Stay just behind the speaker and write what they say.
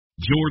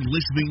You're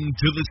listening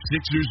to the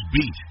Sixers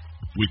Beat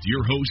with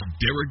your host,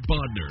 Derek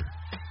Bodner,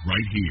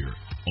 right here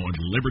on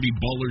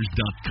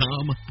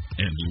LibertyBallers.com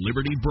and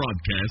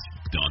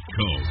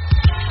LibertyBroadcast.co.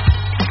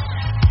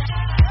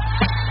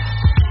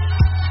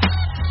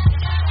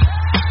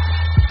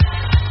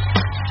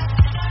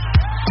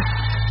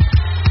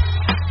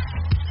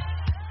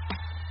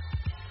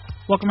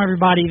 Welcome,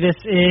 everybody. This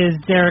is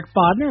Derek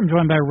Bodner. I'm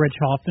joined by Rich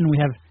Hoffman. We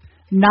have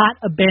not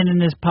abandoned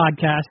this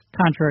podcast,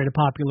 contrary to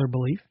popular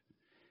belief.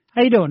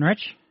 How you doing,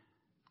 Rich?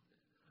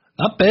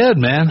 Not bad,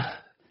 man.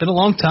 Been a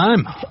long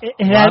time.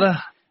 A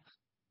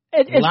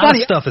lot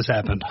of stuff has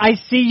happened. I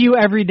see you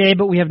every day,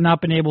 but we have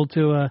not been able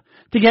to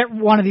get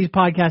one of these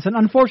podcasts. And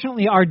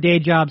unfortunately, our day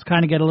jobs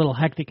kind of get a little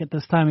hectic at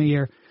this time of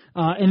year.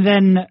 And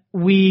then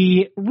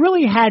we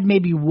really had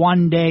maybe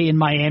one day in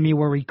Miami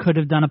where we could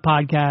have done a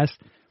podcast.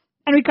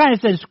 And we kind of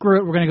said, screw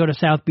it, we're going to go to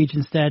South Beach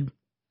instead.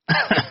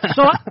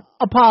 So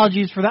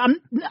apologies for that.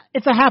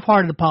 It's a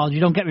half-hearted apology,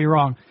 don't get me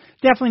wrong.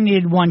 Definitely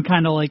needed one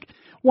kind of like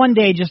one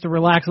day just to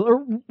relax,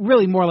 or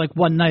really more like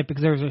one night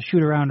because there was a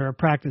shoot-around or a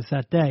practice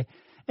that day.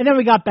 And then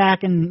we got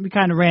back and we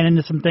kind of ran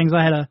into some things.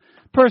 I had a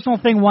personal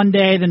thing one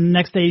day, then the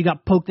next day you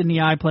got poked in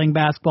the eye playing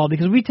basketball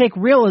because we take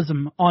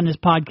realism on this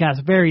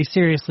podcast very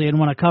seriously and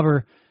want to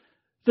cover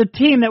the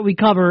team that we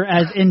cover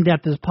as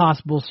in-depth as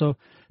possible. So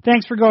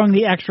thanks for going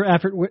the extra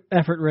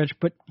effort, Rich,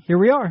 but here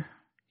we are.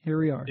 Here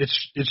we are.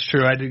 It's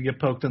true. I did get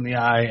poked in the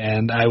eye,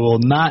 and I will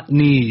not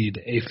need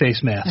a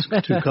face mask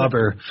to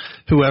cover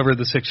whoever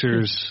the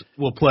Sixers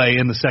will play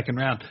in the second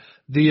round.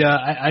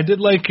 I did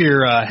like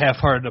your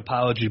half-hearted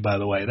apology, by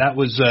the way. That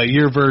was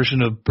your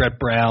version of Brett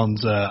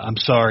Brown's "I'm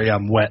sorry,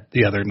 I'm wet"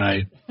 the other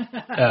night.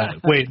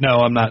 Wait,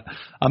 no, I'm not.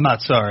 I'm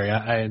not sorry.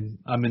 I'm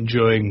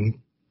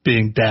enjoying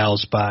being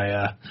doused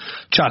by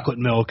chocolate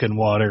milk and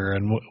water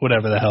and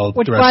whatever the hell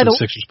the rest of the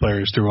Sixers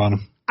players threw on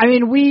him. I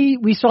mean,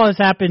 we saw this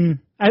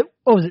happen.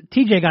 What was it?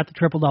 TJ got the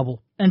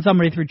triple-double, and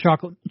somebody threw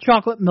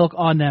chocolate milk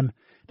on them.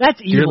 That's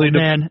evil,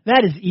 man.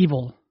 That is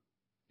evil.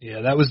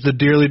 Yeah, that was the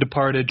dearly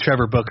departed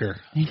Trevor Booker.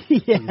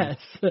 Yes.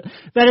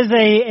 That is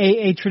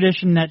a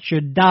tradition that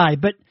should die.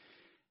 But,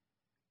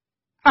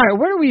 all right,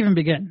 where do we even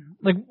begin?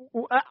 Like,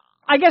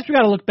 I guess we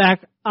got to look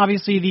back.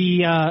 Obviously,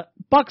 the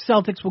Bucks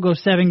Celtics will go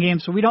 7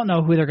 games, so we don't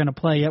know who they're going to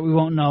play yet. We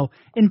won't know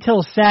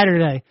until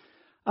Saturday.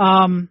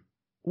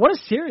 What a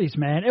series,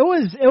 man. It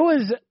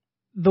was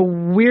the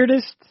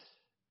weirdest.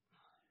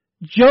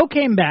 Joe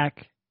came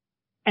back,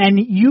 and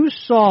you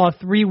saw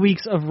 3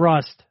 weeks of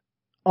rust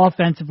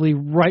offensively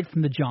right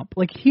from the jump.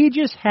 Like, he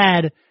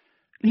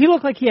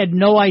looked like he had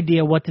no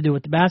idea what to do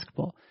with the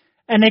basketball.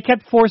 And they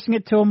kept forcing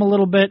it to him a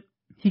little bit.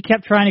 He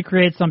kept trying to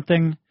create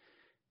something.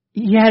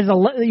 He has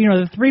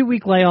the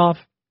 3-week layoff.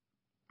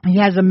 He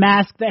has a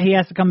mask that he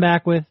has to come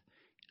back with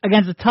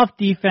against a tough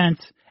defense,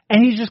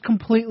 and he's just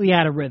completely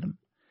out of rhythm.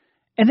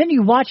 And then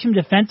you watch him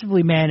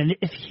defensively, man, and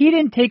if he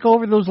didn't take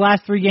over those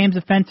last 3 games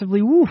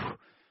defensively, woof,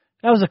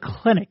 that was a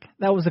clinic.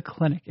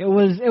 It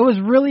was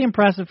really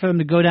impressive for them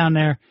to go down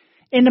there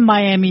into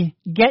Miami,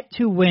 get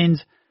 2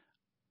 wins,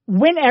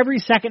 win every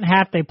second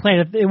half they played.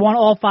 If they won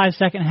all 5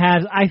 second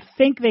halves, I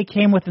think they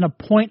came within a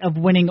point of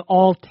winning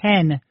all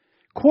 10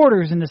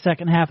 quarters in the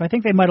second half. I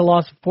think they might have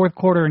lost the fourth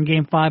quarter in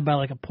Game 5 by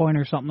like a point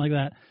or something like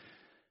that.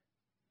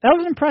 That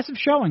was an impressive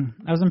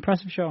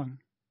showing.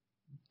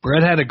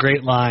 Brett had a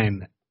great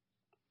line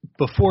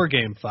before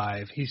Game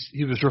 5.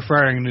 He was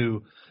referring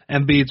to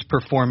Embiid's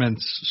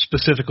performance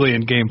specifically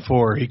in Game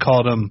 4. He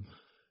called him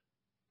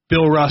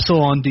Bill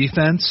Russell on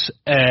defense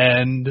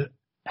and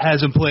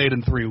hasn't played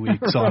in 3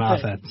 weeks on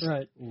offense.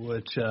 Right.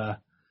 Which, I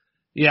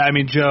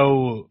mean,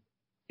 Joe,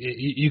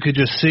 you could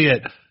just see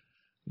it.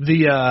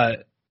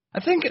 I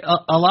think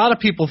a lot of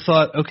people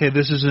thought, okay,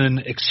 this is an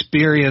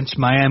experienced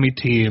Miami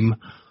team.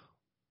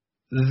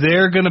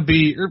 They're going to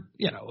be,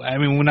 I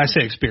mean, when I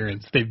say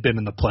experienced, they've been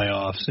in the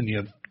playoffs, and you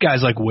have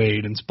guys like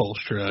Wade and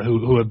Spoelstra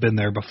who have been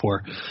there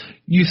before.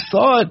 You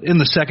thought in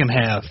the second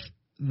half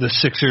the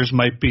Sixers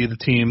might be the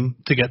team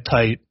to get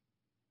tight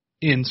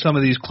in some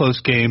of these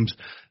close games.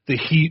 The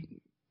Heat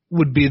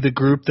would be the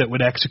group that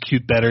would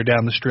execute better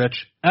down the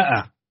stretch.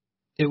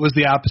 It was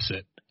the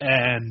opposite.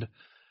 And,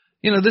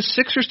 this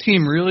Sixers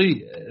team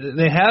really,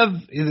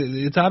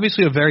 it's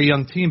obviously a very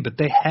young team, but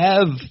they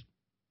have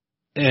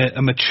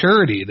a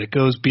maturity that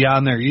goes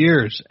beyond their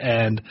years.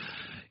 And,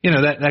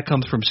 that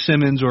comes from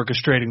Simmons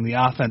orchestrating the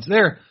offense.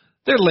 Their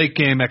late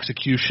game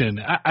execution,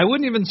 I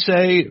wouldn't even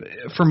say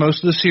for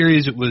most of the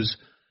series it was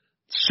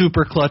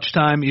super clutch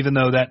time, even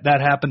though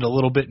that happened a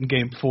little bit in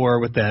Game 4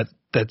 with that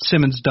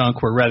Simmons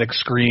dunk where Redick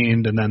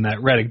screened and then that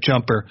Redick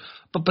jumper.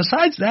 But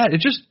besides that,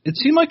 it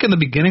seemed like in the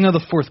beginning of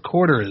the fourth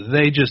quarter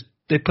they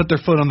put their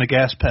foot on the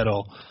gas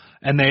pedal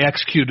and they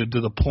executed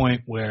to the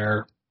point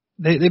where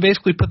they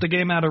basically put the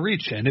game out of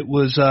reach. And it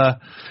was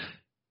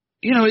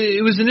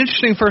it was an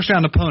interesting first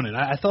round opponent.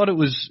 I thought it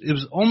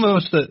was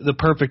almost the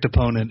perfect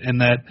opponent in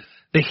that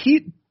the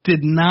Heat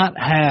did not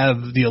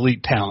have the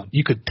elite talent.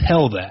 You could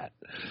tell that.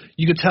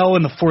 You could tell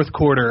in the fourth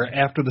quarter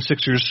after the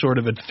Sixers sort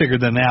of had figured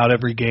them out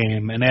every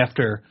game and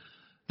after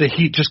the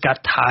Heat just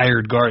got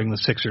tired guarding the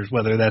Sixers,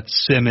 whether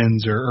that's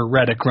Simmons or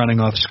Redick running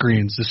off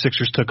screens. The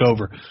Sixers took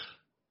over.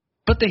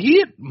 But the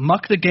Heat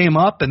mucked the game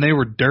up, and they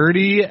were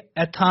dirty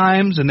at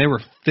times, and they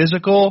were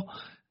physical.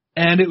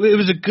 And it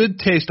was a good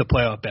taste of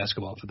playoff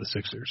basketball for the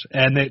Sixers.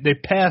 And they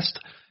passed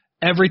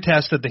every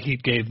test that the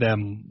Heat gave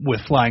them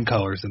with flying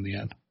colors in the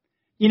end.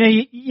 You know,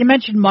 you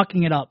mentioned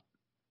mucking it up.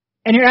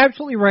 And you're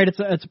absolutely right. It's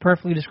a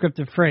perfectly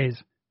descriptive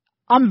phrase.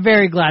 I'm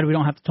very glad we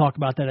don't have to talk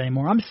about that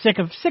anymore. I'm sick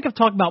of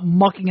talking about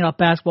mucking it up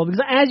basketball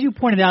because, as you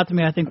pointed out to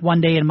me, I think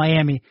one day in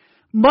Miami,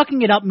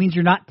 mucking it up means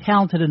you're not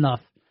talented enough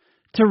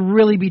to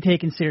really be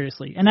taken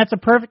seriously, and that's a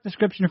perfect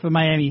description for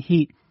Miami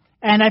Heat.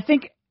 And I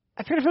forget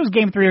if it was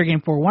Game 3 or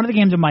Game 4, one of the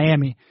games in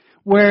Miami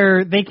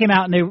where they came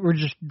out and they were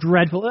just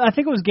dreadful. I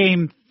think it was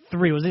Game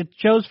 3. Was it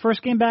Joe's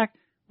first game back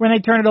when they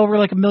turned it over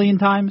like a million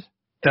times?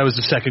 That was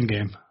the second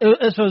game. So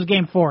it was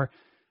Game 4,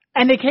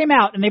 and they came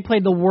out and they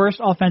played the worst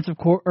offensive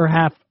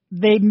half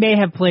they may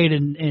have played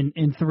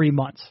in 3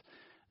 months.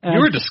 You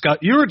were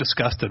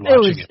disgusted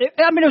watching it.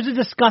 It was a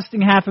disgusting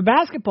half of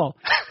basketball.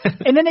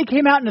 And then they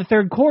came out in the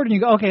third quarter, and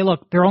you go, okay,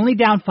 look, they're only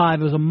down 5.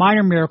 It was a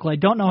minor miracle. I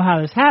don't know how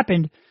this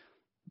happened.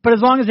 But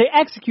as long as they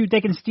execute, they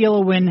can steal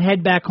a win,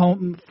 head back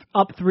home,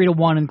 up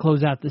 3-1, and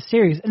close out the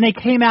series. And they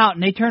came out,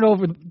 and they turned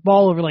the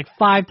ball over like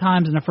 5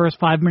 times in the first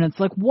 5 minutes.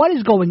 Like, what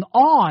is going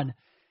on?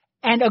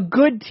 And a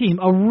good team,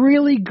 a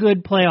really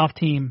good playoff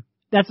team,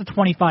 that's a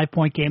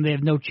 25-point game. They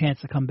have no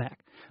chance to come back.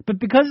 But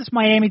because this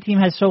Miami team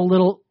has so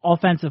little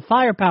offensive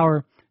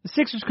firepower, the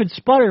Sixers could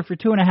sputter for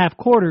 2.5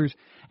 quarters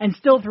and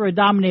still, through a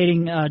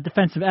dominating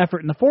defensive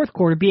effort in the fourth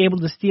quarter, be able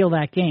to steal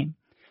that game.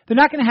 They're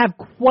not going to have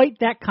quite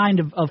that kind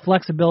of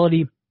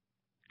flexibility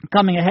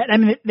coming ahead. I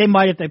mean, they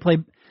might if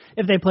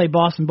they play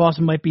Boston.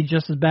 Boston might be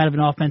just as bad of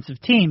an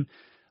offensive team.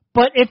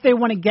 But if they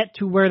want to get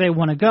to where they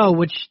want to go,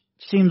 which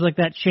seems like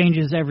that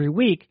changes every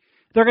week,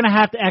 they're going to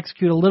have to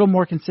execute a little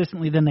more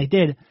consistently than they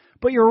did.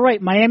 But you're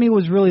right, Miami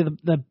was really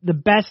the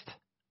best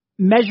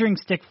measuring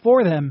stick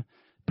for them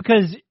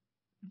because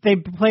they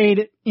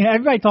played,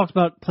 everybody talks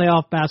about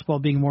playoff basketball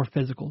being more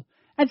physical.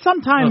 And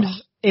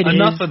sometimes it is.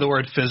 Enough of the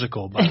word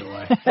physical, by the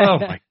way. Oh,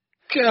 my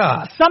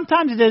God.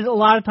 Sometimes it is. A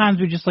lot of times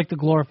we just like to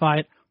glorify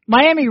it.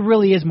 Miami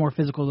really is more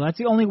physical, though. That's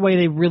the only way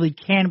they really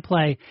can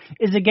play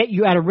is to get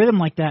you out of rhythm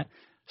like that.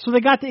 So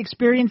they got to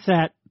experience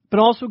that, but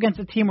also against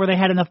a team where they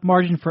had enough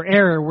margin for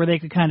error where they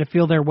could kind of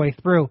feel their way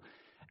through.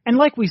 And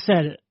like we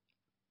said,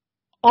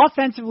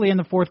 offensively in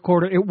the fourth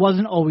quarter, it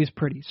wasn't always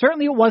pretty.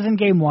 Certainly it was in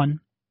Game 1.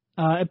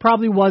 It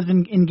probably was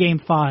in Game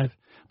 5.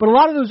 But a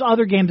lot of those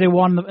other games they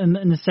won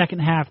in the second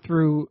half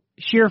through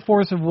sheer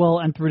force of will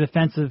and through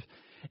defensive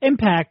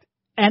impact.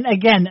 And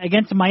again,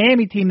 against a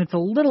Miami team that's a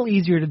little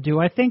easier to do.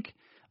 I think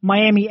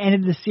Miami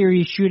ended the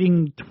series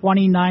shooting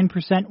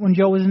 29% when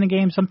Joe was in the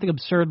game, something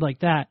absurd like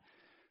that.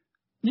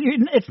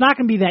 It's not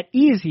going to be that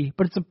easy,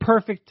 but it's a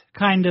perfect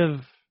kind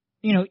of,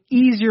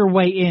 easier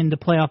way into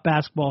playoff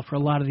basketball for a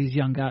lot of these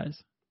young guys.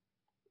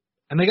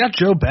 And they got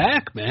Joe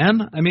back,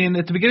 man. I mean,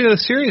 at the beginning of the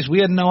series, we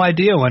had no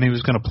idea when he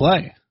was going to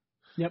play.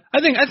 Yep.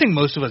 I think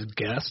most of us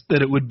guessed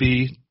that it would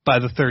be by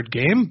the third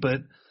game, but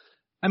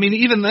I mean,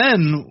 even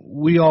then,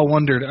 we all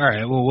wondered, all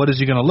right, well, what is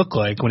he going to look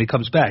like when he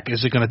comes back?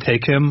 Is it going to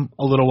take him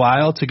a little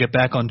while to get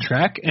back on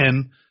track?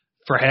 And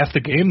for half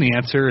the game, the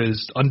answer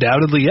is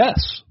undoubtedly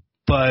yes.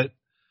 But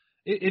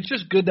it's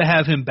just good to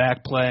have him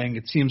back playing.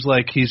 It seems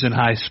like he's in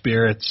high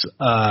spirits.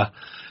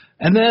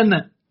 And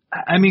then,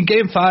 I mean,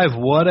 Game 5,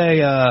 what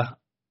an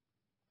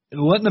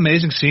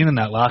amazing scene in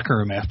that locker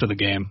room after the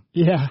game.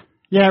 Yeah,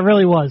 it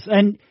really was.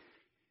 And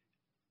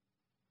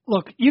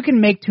look, you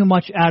can make too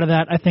much out of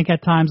that, I think,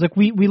 at times. Like,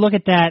 we look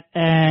at that,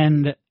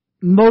 and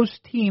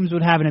most teams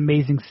would have an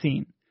amazing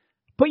scene.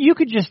 But you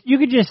could just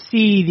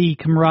see the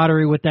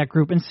camaraderie with that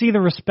group and see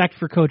the respect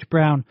for Coach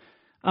Brown.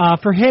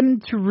 For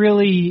him to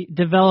really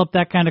develop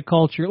that kind of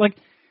culture. Like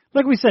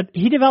we said,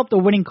 he developed a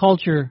winning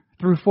culture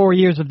through 4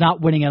 years of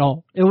not winning at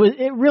all.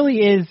 It really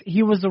is,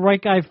 he was the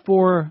right guy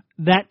for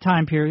that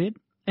time period.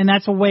 And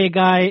that's a way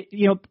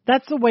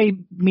that's the way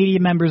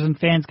media members and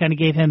fans kind of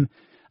gave him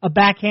a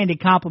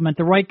backhanded compliment,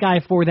 the right guy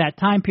for that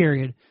time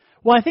period.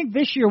 Well, I think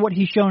this year what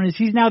he's shown is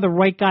he's now the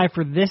right guy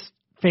for this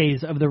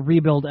phase of the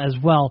rebuild as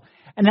well.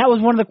 And that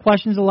was one of the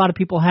questions a lot of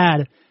people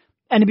had.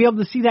 And to be able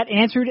to see that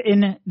answered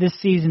in this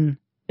season,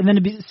 and then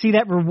to see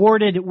that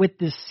rewarded with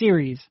this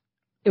series,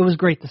 it was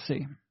great to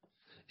see.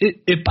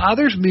 It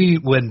bothers me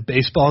when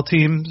baseball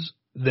teams,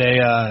 they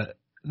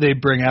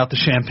bring out the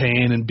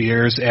champagne and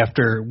beers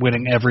after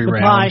winning every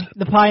round.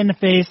 The pie in the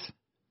face.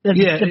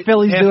 The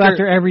Phillies do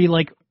after every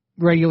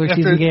regular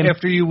season game.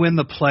 After you win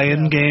the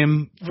play-in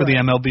game for the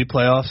MLB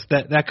playoffs,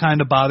 that kind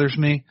of bothers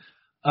me.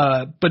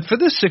 But for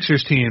this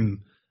Sixers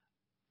team,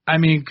 I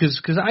mean,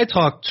 because I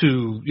talked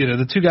to,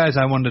 the two guys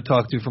I wanted to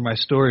talk to for my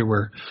story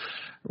were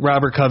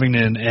Robert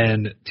Covington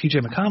and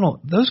T.J.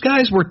 McConnell. Those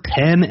guys were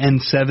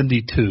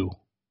 10-72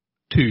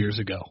 2 years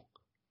ago.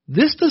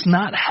 This does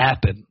not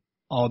happen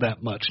all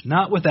that much,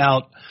 not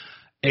without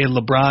a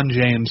LeBron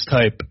James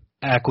type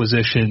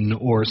acquisition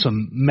or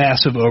some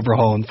massive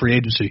overhaul in free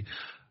agency.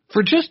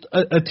 For just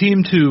a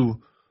team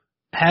to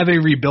have a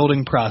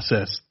rebuilding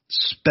process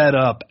sped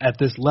up at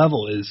this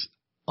level is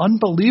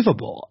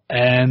unbelievable.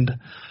 And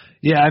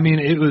yeah, I mean,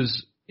 it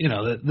was,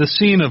 the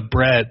scene of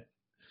Brett,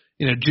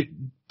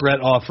 Brett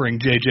offering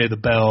JJ the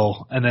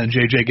bell and then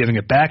JJ giving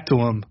it back to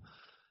him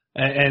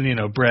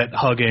and Brett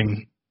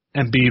hugging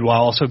Embiid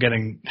while also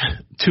getting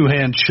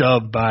two-hand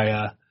shoved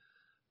by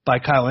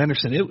Kyle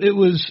Anderson.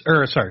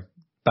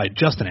 By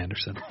Justin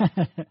Anderson.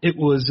 It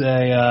was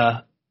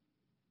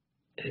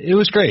it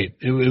was great.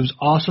 It was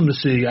awesome to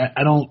see.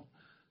 I don't,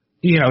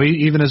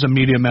 even as a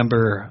media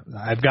member,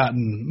 I've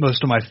gotten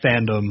most of my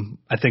fandom,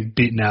 I think,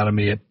 beaten out of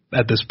me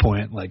at this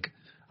point. Like,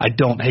 I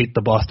don't hate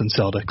the Boston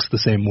Celtics the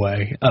same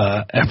way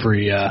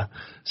every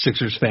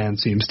Sixers fan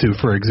seems to,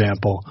 for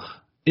example.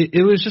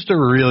 It was just a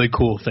really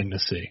cool thing to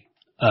see.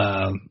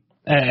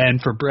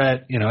 And for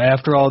Brett,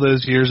 after all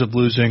those years of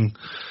losing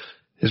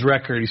his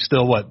record, he's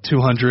still,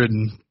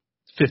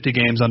 250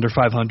 games under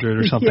 500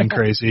 or something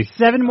crazy.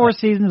 7 more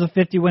seasons of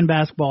 50-win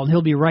basketball, and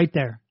he'll be right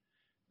there.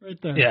 Right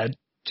there. Yeah,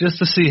 just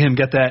to see him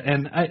get that.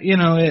 And,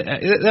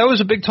 that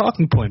was a big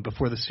talking point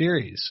before the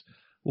series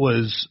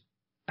was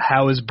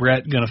how is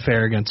Brett going to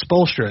fare against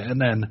Spoelstra? And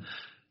then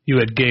you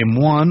had game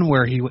 1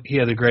 where he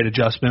had a great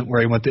adjustment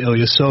where he went to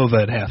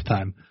Ilyasova at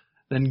halftime.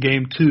 Then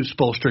game 2,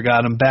 Spoelstra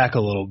got him back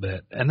a little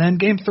bit. And then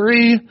game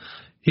 3,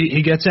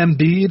 he gets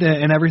Embiid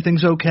and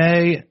everything's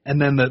okay.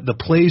 And then the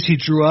plays he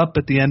drew up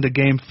at the end of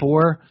game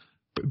 4,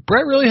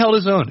 Brett really held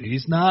his own.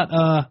 He's not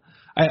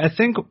I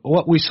think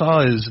what we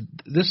saw is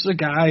this is a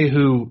guy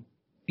who,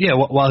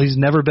 while he's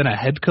never been a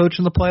head coach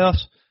in the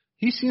playoffs,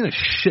 he's seen a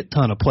shit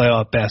ton of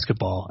playoff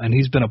basketball, and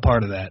he's been a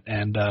part of that.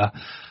 And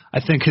I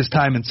think his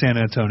time in San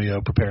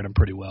Antonio prepared him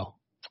pretty well.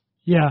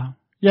 Yeah.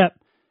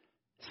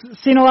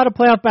 Seen a lot of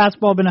playoff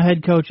basketball, been a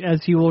head coach,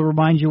 as he will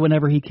remind you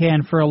whenever he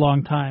can for a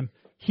long time.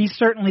 He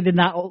certainly did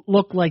not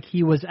look like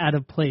he was out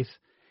of place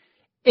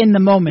in the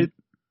moment.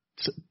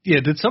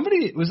 Did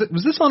somebody was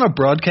this on a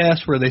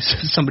broadcast where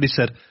somebody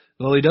said,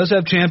 well, he does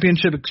have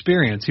championship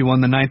experience. He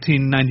won the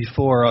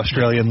 1994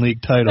 Australian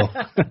League title.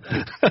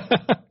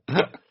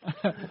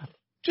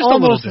 Just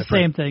almost the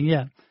same thing,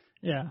 yeah.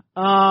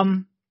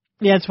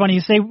 It's funny.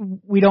 You say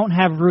we don't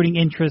have rooting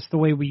interest the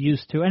way we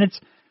used to. And it's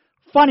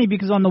funny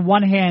because on the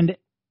one hand,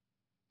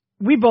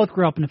 we both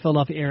grew up in the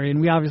Philadelphia area,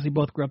 and we obviously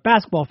both grew up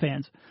basketball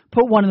fans.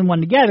 Put one and one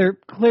together,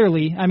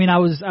 clearly, I mean, I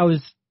was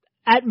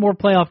at more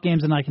playoff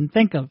games than I can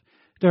think of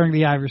during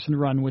the Iverson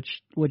run,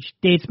 which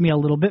dates me a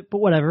little bit, but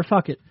whatever,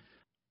 fuck it.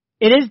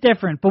 It is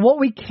different, but what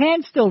we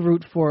can still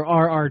root for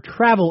are our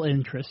travel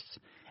interests.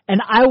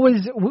 And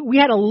we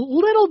had a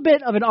little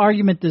bit of an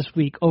argument this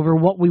week over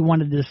what we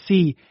wanted to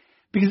see,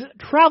 because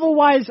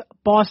travel-wise,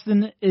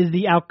 Boston is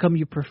the outcome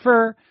you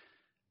prefer,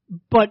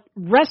 but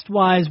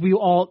rest-wise,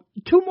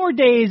 2 more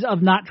days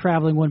of not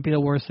traveling wouldn't be the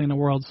worst thing in the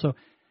world. So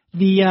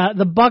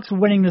the Bucks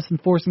winning this and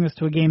forcing us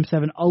to a Game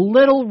 7, a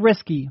little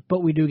risky,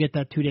 but we do get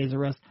that 2 days of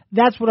rest.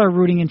 That's what our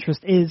rooting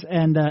interest is,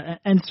 and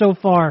so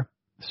far,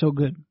 so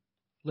good.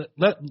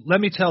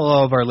 Let me tell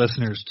all of our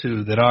listeners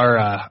too that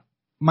our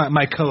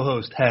my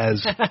co-host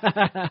has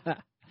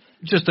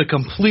just a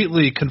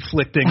completely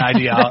conflicting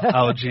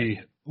ideology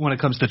when it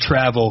comes to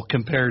travel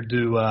compared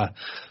to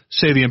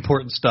say the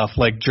important stuff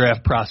like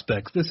draft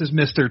prospects. This is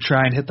Mr.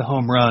 Try and hit the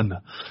home run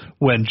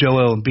when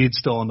Joel Embiid's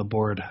still on the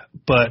board.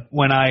 But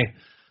when I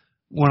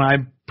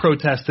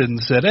protested and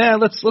said,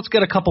 let's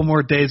get a couple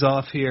more days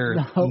off here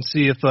and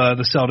see if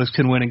the Celtics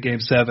can win in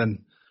Game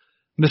 7.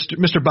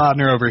 Mr.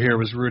 Bodner over here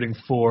was rooting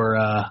for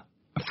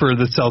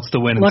the Celtics to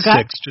win in 6.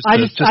 I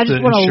just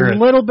want a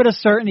little bit of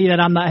certainty that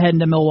I'm not heading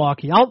to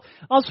Milwaukee. I'll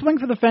swing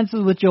for the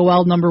fences with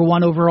Joel number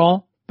 1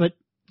 overall, but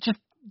just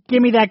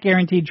give me that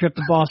guaranteed trip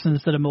to Boston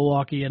instead of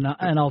Milwaukee, and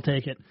I'll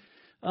take it.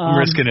 I'm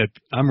risking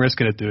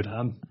it, dude.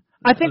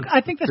 I think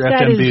the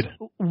stat is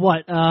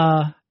what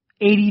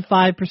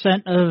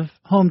 85% of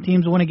home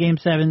teams win a Game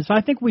 7, so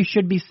I think we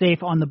should be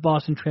safe on the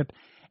Boston trip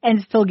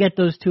and still get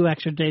those 2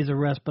 extra days of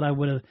rest. But I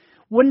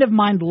wouldn't have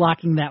mind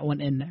locking that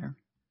one in there.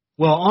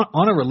 Well,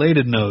 on a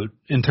related note,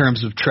 in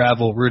terms of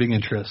travel rooting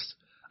interest,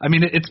 I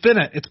mean it's been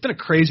a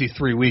crazy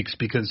 3 weeks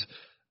because,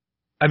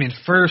 I mean,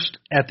 first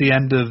at the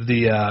end of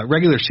the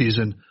regular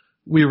season,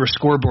 we were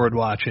scoreboard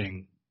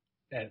watching.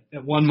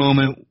 At one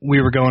moment,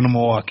 we were going to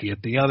Milwaukee.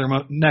 At the other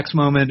next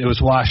moment, it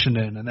was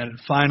Washington, and then it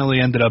finally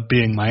ended up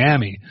being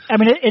Miami. I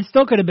mean, it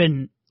still could have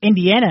been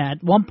Indiana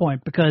at one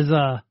point because,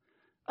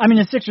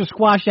 the Sixers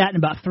squashed that in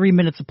about 3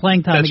 minutes of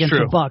playing time against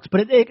the Bucks.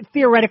 But it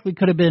theoretically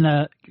could have been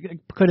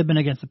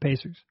against the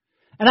Pacers.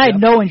 And I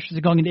had no interest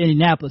in going into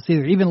Indianapolis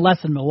either, even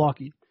less than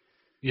Milwaukee.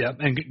 Yeah,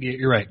 and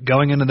you're right.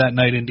 Going into that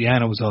night,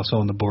 Indiana was also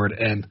on the board,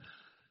 and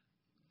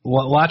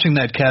watching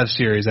that Cavs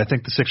series, I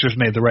think the Sixers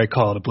made the right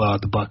call to blow out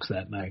the Bucks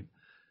that night.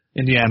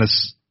 Indiana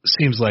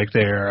seems like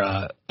they're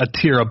a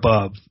tier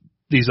above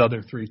these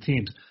other 3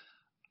 teams.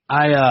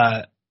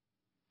 And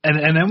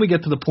then we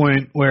get to the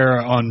point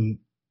where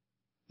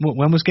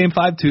when was Game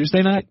 5?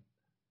 Tuesday night?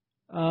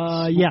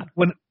 Yeah.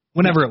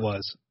 Whenever it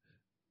was.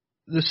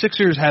 The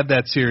Sixers had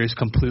that series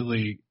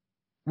completely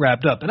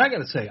wrapped up. And I got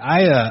to say,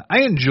 I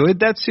enjoyed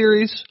that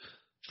series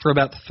for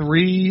about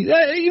 3,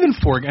 even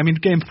 4. I mean,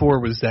 Game 4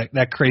 was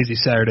that crazy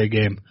Saturday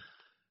game.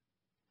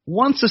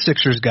 Once the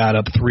Sixers got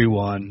up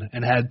 3-1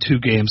 and had 2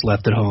 games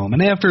left at home,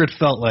 and after it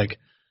felt like,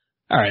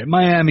 all right,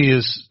 Miami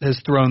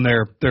has thrown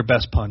their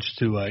best punch,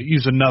 to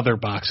use another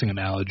boxing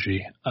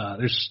analogy.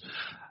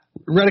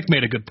 Redick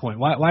made a good point.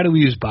 Why do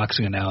we use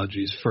boxing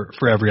analogies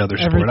for every other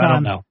sport? Every time. I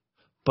don't know.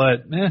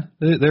 But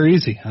they're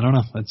easy. I don't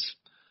know. It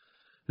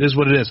is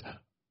what it is.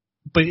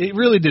 But it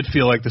really did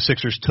feel like the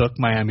Sixers took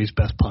Miami's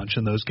best punch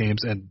in those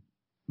games, and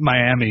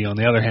Miami, on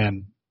the other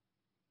hand,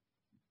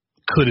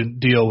 couldn't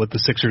deal with the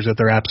Sixers at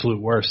their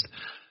absolute worst.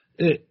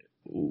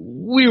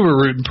 We were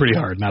rooting pretty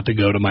hard not to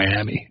go to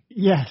Miami.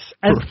 Yes.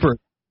 As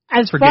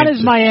for fun game as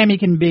 6. Miami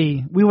can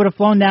be, we would have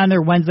flown down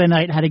there Wednesday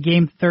night, had a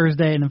game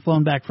Thursday, and then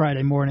flown back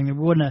Friday morning. It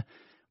wouldn't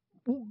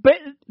have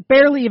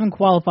barely even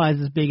qualifies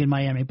as being in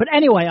Miami. But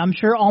anyway, I'm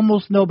sure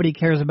almost nobody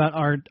cares about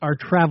our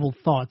travel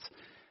thoughts.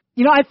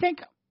 I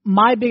think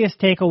my biggest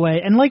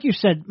takeaway, and like you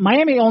said,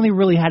 Miami only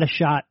really had a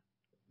shot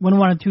when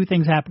one of 2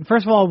 things happened.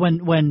 First of all,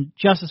 when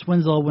Justice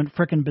Winslow went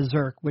frickin'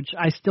 berserk, which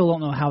I still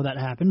don't know how that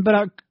happened,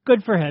 but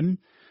good for him.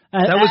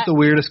 That was the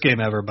weirdest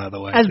game ever, by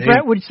the way. As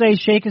Brett would say,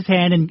 shake his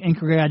hand and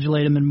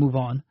congratulate him and move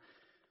on.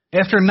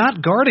 After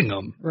not guarding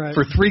him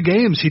for 3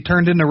 games, he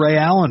turned into Ray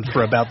Allen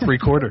for about 3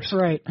 quarters.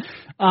 Right.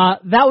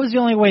 That was the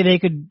only way they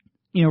could,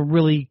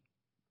 really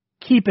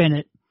keep in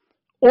it.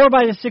 Or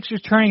by the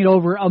Sixers turning it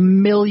over a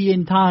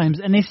million times,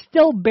 and they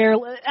still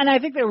barely. And I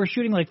think they were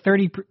shooting like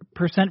 30%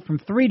 from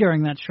 3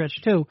 during that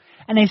stretch too,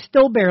 and they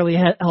still barely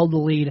held the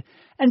lead.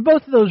 And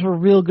both of those were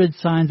real good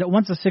signs that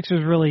once the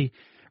Sixers really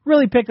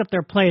picked up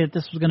their play, that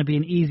this was going to be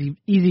an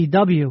easy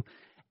W.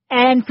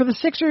 And for the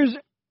Sixers,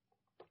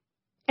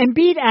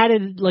 Embiid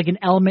added like an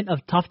element of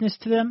toughness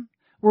to them.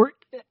 We're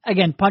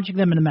again punching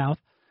them in the mouth,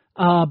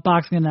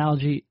 boxing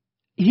analogy.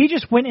 He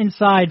just went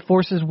inside,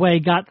 forced his way,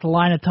 got to the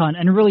line a ton,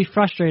 and really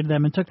frustrated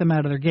them and took them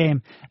out of their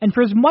game. And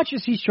for as much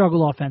as he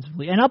struggled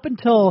offensively, and up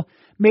until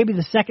maybe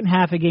the second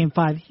half of Game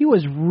 5, he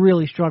was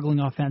really struggling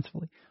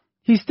offensively.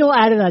 He still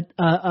added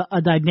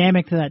a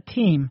dynamic to that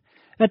team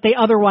that they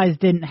otherwise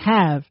didn't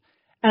have.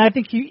 And I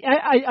think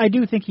I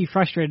do think he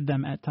frustrated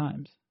them at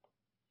times.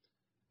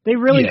 They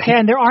really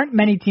can. There aren't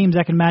many teams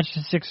that can match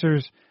the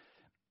Sixers'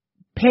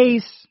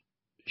 pace,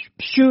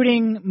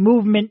 shooting,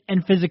 movement,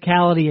 and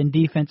physicality and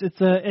defense.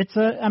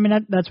 I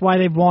mean, that's why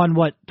they've won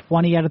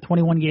 20 out of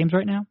 21 games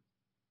right now.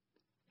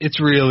 It's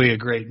really a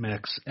great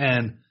mix.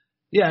 And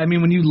yeah, I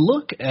mean, when you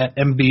look at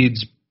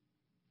Embiid's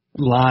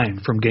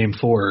line from Game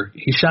 4,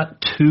 he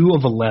shot 2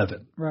 of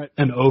 11, right,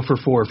 and 0 for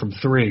 4 from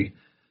 3.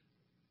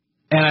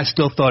 And I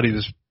still thought he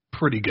was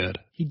pretty good.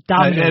 He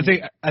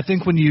dominated. I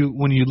think when you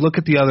look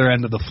at the other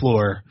end of the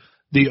floor,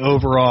 the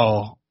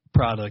overall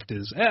product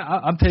is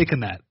I'm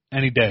taking that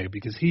any day,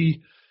 because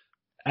he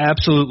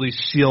absolutely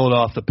sealed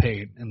off the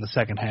paint in the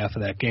second half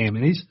of that game.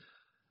 And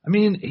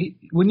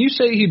when you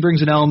say he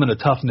brings an element of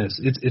toughness,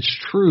 it's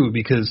true,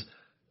 because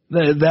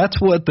that's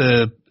what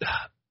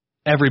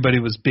everybody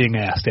was being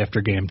asked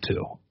after Game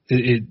 2.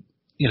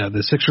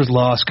 The Sixers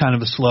lost kind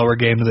of a slower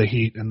game to the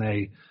Heat, and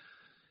they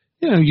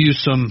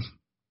used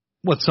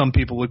what some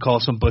people would call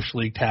some Bush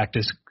League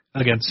tactics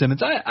against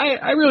Simmons.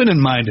 I really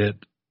didn't mind it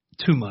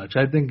too much.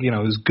 I think it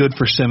was good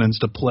for Simmons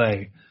to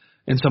play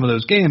in some of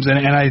those games, and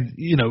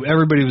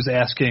everybody was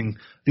asking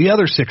the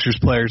other Sixers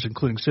players,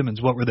 including Simmons,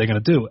 what were they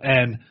going to do,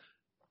 and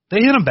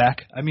they hit him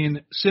back. I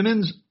mean,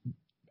 Simmons,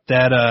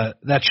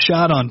 that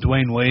shot on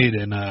Dwayne Wade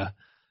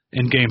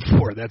in Game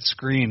 4, that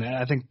screen,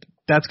 I think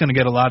that's going to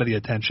get a lot of the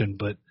attention.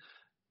 But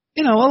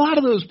a lot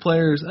of those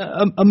players,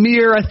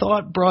 Amir, I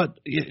thought, brought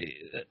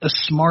a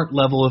smart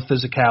level of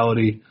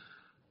physicality.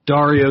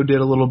 Dario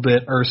did a little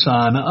bit.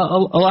 Ersan,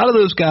 a lot of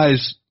those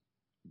guys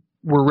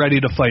were ready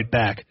to fight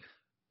back.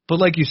 But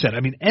like you said,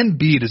 I mean,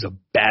 Embiid is a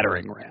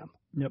battering ram.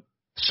 Yep.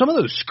 Some of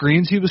those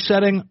screens he was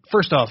setting,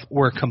 first off,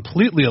 were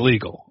completely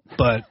illegal,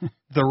 but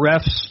the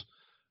refs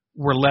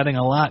were letting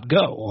a lot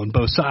go on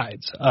both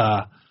sides.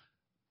 I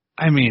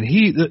think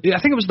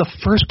it was the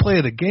first play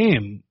of the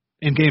game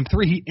in Game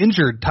 3, he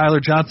injured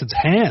Tyler Johnson's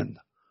hand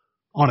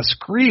on a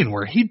screen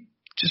where he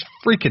just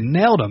freaking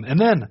nailed him. And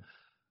then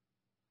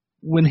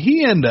when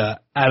he and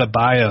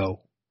Adebayo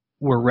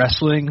were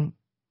wrestling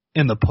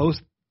in the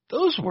post,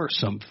 those were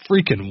some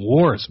freaking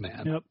wars,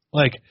 man. Yep.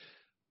 Like,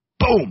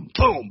 boom,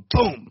 boom,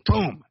 boom,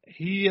 boom.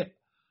 He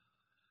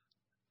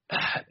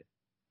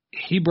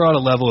brought a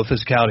level of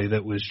physicality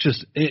that was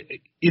just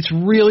it's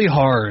really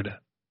hard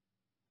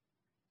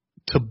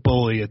to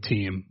bully a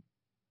team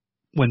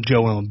when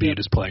Joel Embiid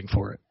is playing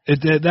for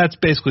it. That's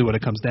basically what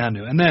it comes down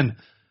to. And then,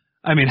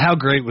 I mean, how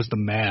great was the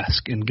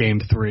mask in Game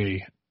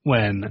 3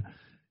 when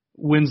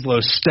Winslow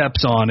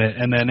steps on it,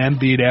 and then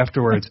Embiid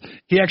afterwards,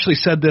 he actually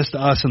said this to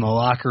us in the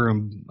locker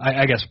room,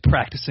 I guess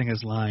practicing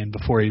his line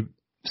before he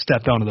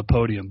stepped onto the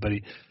podium, but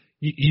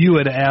you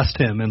had asked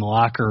him in the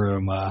locker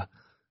room,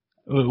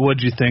 what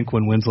did you think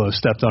when Winslow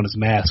stepped on his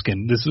mask?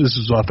 And this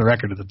was off the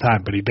record at the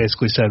time, but he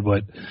basically said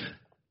what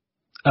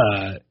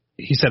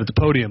he said at the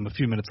podium a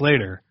few minutes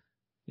later.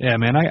 Yeah,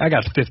 man, I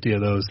got 50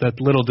 of those. That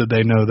little did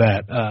they know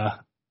that.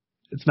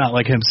 it's not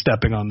like him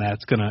stepping on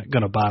that's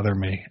gonna bother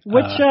me.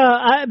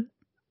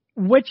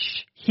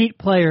 Which Heat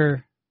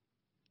player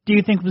do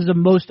you think was the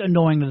most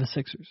annoying to the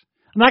Sixers?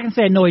 I'm not gonna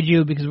say annoyed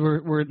you because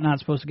we're not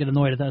supposed to get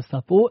annoyed at that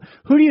stuff. But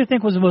who do you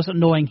think was the most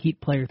annoying Heat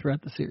player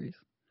throughout the series?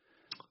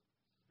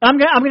 I'm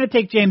gonna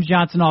take James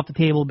Johnson off the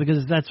table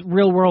because that's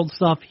real world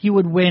stuff. He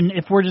would win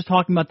if we're just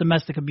talking about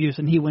domestic abuse,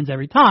 and he wins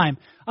every time.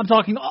 I'm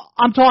talking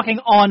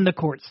on the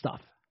court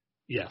stuff.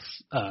 Yes,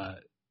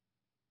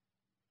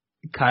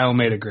 Kyle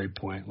made a great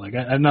point. Like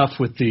enough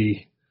with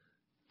the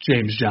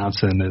James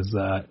Johnson is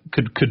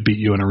could beat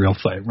you in a real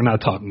fight. We're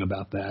not talking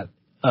about that.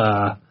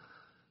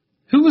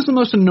 Who was the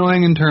most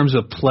annoying in terms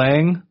of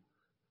playing?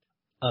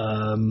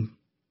 I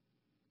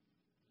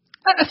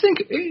think.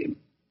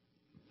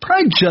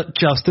 Probably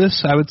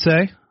Justice, I would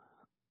say.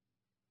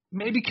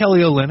 Maybe Kelly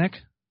Olynyk,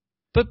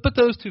 but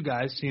those two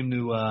guys seem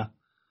to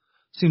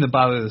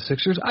bother the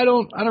Sixers. I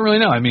don't really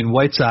know. I mean,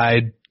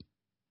 Whiteside,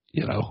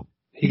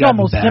 he's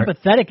almost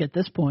sympathetic at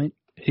this point.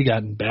 He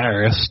got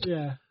embarrassed.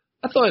 Yeah,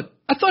 I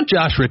thought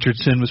Josh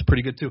Richardson was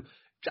pretty good too.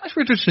 Josh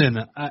Richardson,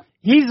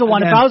 he's the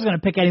one. If I was going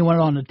to pick anyone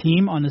on the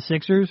team on the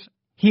Sixers,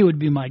 he would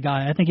be my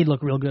guy. I think he'd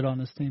look real good on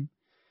this team.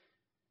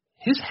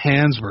 His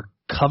hands were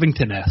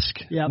Covington-esque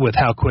with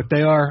how quick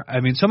they are. I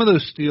mean, some of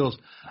those steals.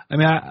 I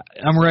mean,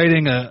 I'm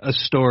writing a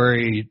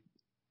story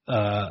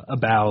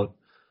about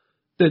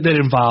that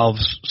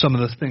involves some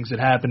of the things that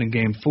happened in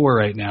Game 4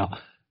 right now.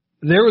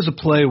 There was a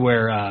play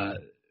where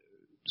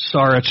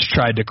Saric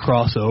tried to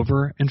cross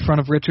over in front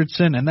of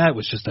Richardson, and that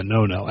was just a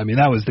no-no. I mean,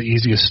 that was the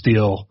easiest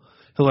steal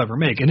he'll ever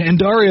make. And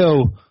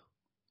Dario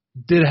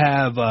did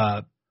have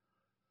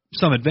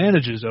some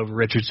advantages over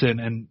Richardson,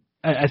 and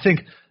I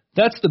think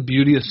that's the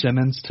beauty of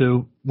Simmons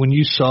too. When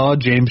you saw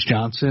James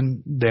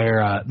Johnson,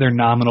 their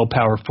nominal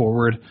power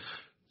forward,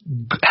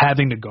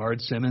 having to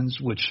guard Simmons,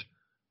 which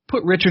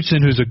put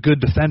Richardson, who's a good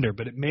defender,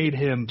 but it made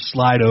him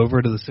slide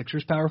over to the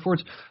Sixers power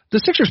forwards. The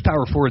Sixers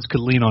power forwards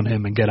could lean on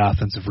him and get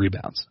offensive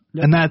rebounds,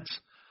 and that's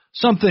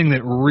something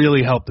that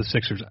really helped the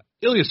Sixers.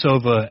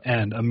 Ilyasova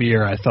and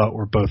Amir, I thought,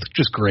 were both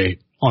just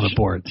great on the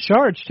board.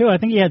 Saric too. I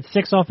think he had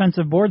 6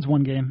 offensive boards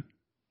one game.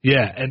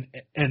 Yeah,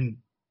 and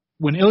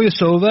when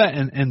Ilyasova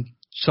and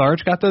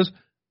Saric got those,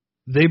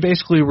 they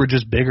basically were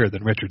just bigger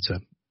than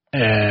Richardson,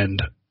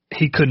 and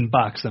he couldn't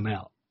box them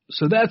out.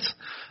 So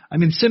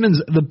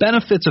Simmons, the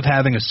benefits of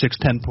having a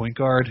 6'10" point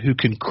guard who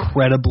can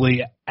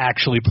credibly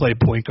actually play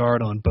point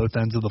guard on both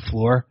ends of the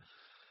floor,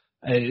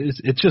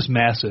 it's just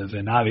massive.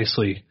 And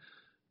obviously,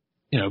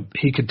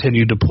 he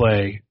continued to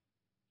play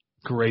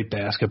great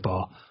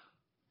basketball.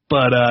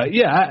 But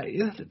they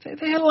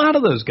had a lot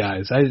of those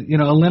guys.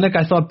 Olynyk,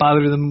 I thought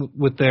bothered them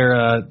with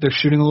their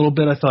shooting a little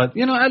bit. I thought,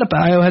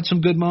 Adebayo had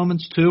some good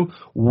moments too.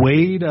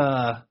 Wade,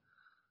 I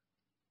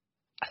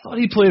thought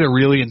he played a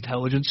really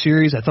intelligent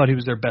series. I thought he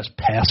was their best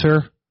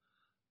passer.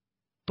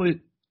 But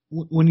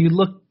when you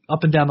look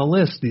up and down the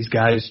list, these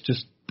guys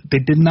they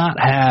did not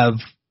have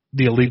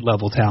the elite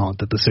level talent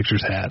that the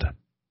Sixers had.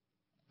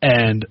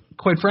 And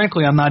quite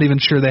frankly, I'm not even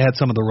sure they had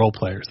some of the role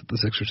players that the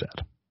Sixers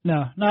had.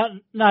 No,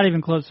 not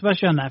even close,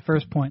 especially on that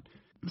first point.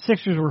 The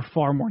Sixers were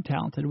far more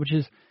talented, which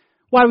is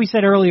why we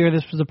said earlier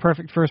this was a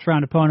perfect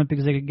first-round opponent,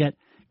 because they could get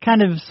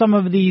kind of some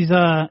of these,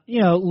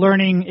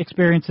 learning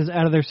experiences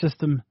out of their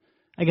system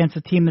against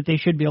a team that they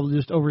should be able to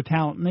just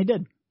over-talent, and they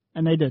did.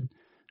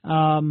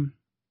 What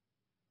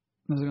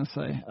was I going to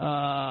say?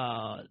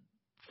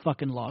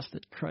 Fucking lost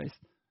it, Christ.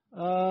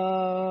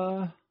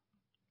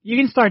 You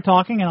can start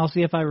talking, and I'll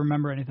see if I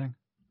remember anything.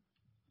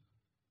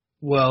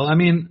 Well, I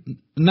mean,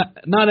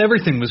 not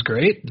everything was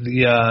great.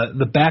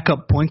 The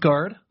backup point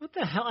guard. What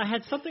the hell? I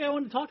had something I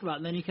wanted to talk about,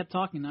 and then you kept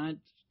talking. Now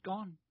it's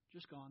gone.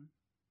 Just gone.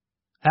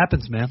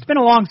 Happens, man. It's been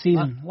a long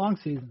season. Long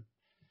season.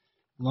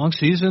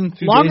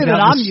 Longer than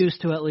I'm used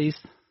to, at least.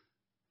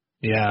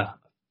 Yeah,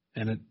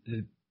 and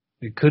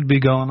it could be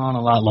going on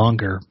a lot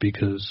longer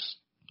because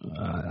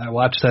I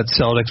watched that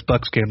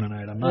Celtics-Bucks game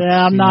tonight.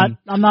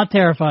 I'm not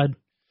terrified.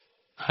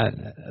 I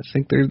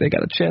think they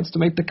got a chance to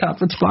make the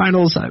conference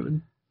finals. I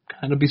would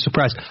kind of be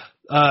surprised.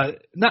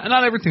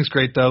 Not everything's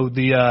great though.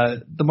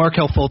 The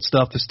Markelle Fultz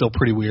stuff is still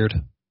pretty weird.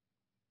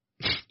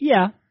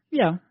 Yeah,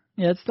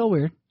 it's still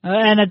weird.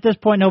 And at this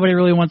point, nobody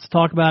really wants to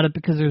talk about it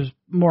because there's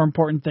more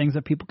important things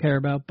that people care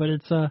about. But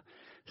it's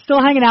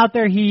still hanging out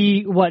there.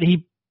 He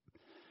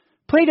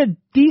played a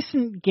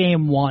decent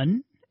game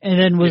 1, and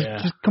then was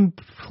just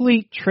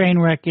complete train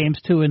wreck games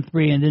 2 and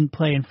 3, and didn't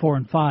play in 4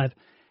 and 5.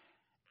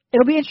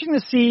 It'll be interesting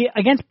to see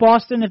against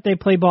Boston, if they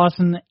play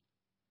Boston.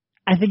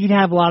 I think he'd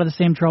have a lot of the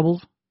same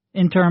troubles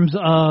in terms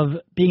of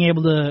being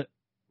able to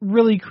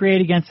really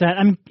create against that.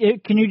 I mean,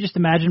 can you just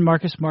imagine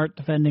Marcus Smart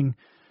defending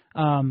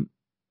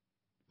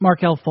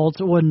Markelle Fultz?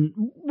 It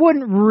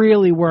wouldn't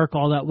really work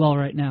all that well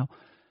right now.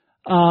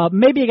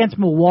 Maybe against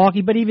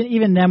Milwaukee, but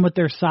even them with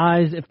their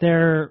size, if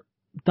they're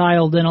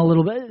dialed in a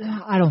little bit,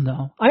 I don't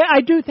know. I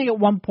do think at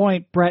one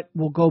point Brett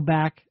will go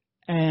back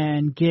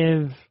and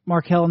give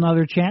Markelle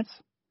another chance.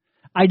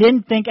 I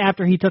didn't think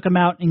after he took him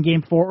out in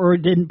Game 4 or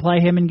didn't play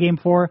him in Game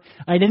 4,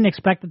 I didn't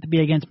expect it to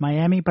be against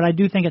Miami, but I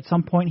do think at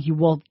some point he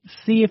will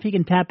see if he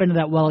can tap into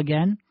that well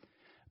again.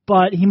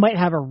 But he might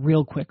have a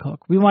real quick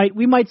hook. We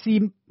might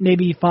see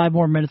maybe 5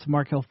 more minutes of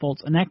Markelle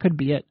Fultz, and that could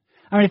be it.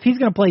 I mean, if he's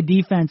going to play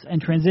defense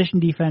and transition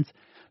defense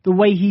the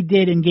way he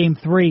did in Game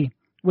 3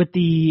 with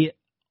the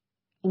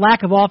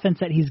lack of offense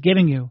that he's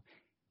giving you,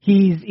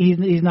 he's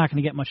not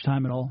going to get much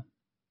time at all.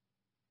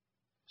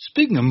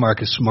 Speaking of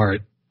Marcus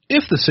Smart,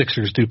 if the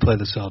Sixers do play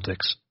the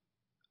Celtics,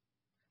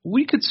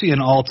 we could see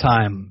an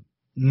all-time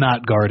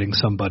not guarding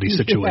somebody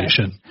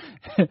situation.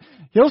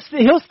 He'll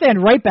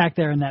stand right back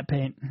there in that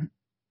paint.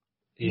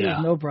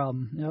 Yeah, no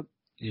problem. Yep.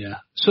 Yeah.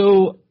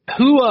 So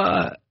who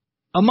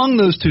among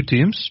those two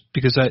teams?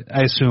 Because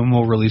I assume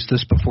we'll release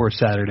this before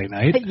Saturday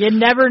night. You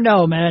never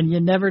know, man. You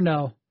never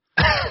know.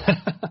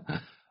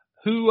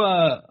 Who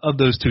of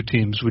those two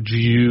teams would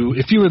you,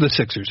 if you were the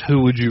Sixers,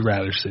 who would you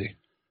rather see?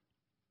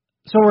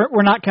 So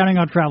we're not counting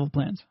on travel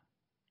plans.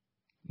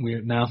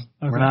 We're not.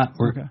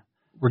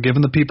 We're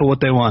giving the people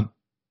what they want.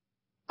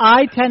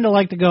 I tend to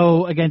like to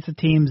go against the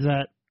teams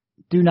that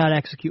do not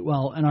execute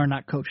well and are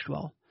not coached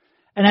well.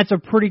 And that's a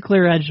pretty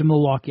clear edge to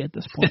Milwaukee at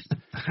this point.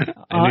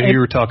 I knew who you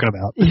were talking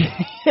about.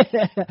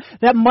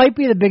 That might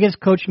be the biggest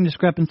coaching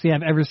discrepancy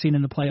I've ever seen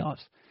in the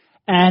playoffs.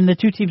 And the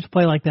two teams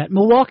play like that.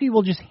 Milwaukee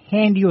will just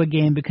hand you a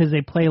game because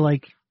they play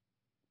like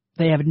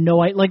they have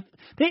no idea. Like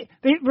they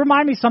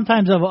remind me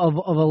sometimes of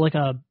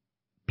a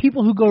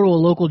people who go to a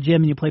local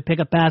gym and you play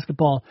pickup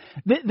basketball.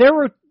 Their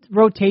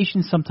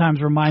rotations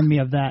sometimes remind me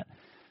of that.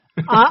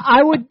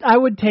 I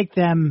would take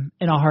them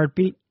in a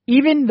heartbeat.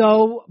 Even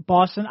though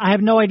Boston, I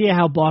have no idea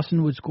how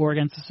Boston would score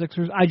against the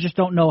Sixers. I just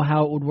don't know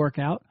how it would work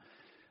out.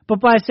 But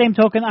by the same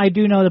token, I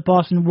do know that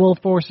Boston will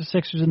force the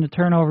Sixers into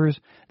turnovers.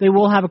 They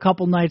will have a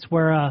couple nights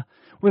where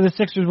the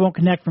Sixers won't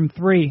connect from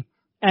 3,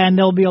 and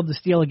they'll be able to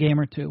steal a game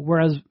or two.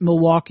 Whereas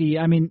Milwaukee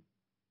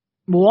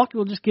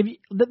will just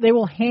they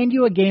will hand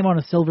you a game on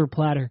a silver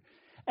platter.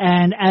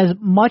 And as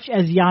much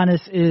as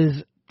Giannis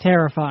is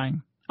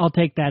terrifying, I'll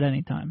take that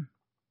anytime.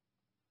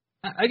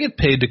 I get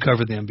paid to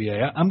cover the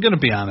NBA. I'm going to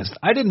be honest.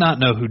 I did not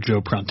know who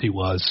Joe Prunty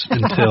was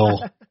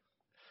until,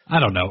 I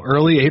don't know,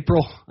 early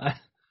April.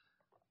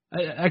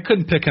 I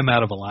couldn't pick him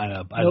out of a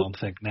lineup, I don't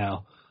think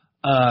now.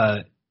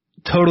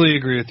 Totally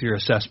agree with your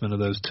assessment of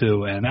those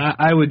two. And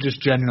I would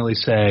just generally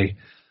say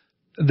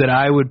that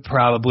I would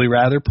probably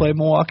rather play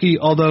Milwaukee,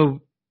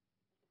 although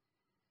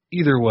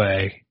either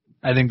way,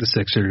 I think the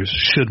Sixers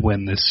should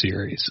win this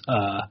series.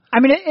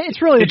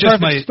 It's really the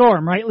perfect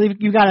storm, right?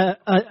 You got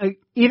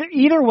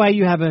either way,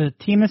 you have a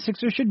team the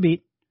Sixers should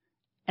beat,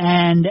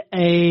 and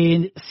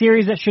a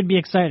series that should be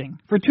exciting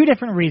for two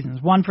different reasons.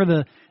 One for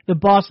the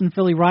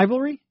Boston-Philly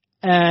rivalry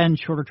and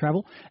shorter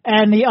travel,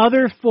 and the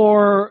other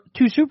for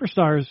three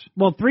superstars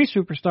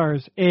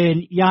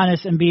in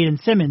Giannis, Embiid, and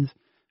Simmons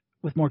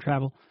with more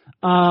travel.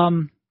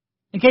 In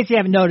case you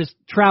haven't noticed,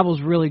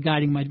 travel's really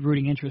guiding my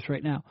rooting interest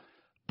right now,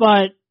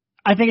 but.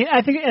 I think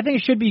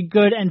it should be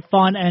good and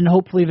fun and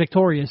hopefully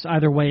victorious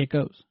either way it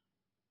goes.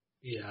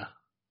 Yeah.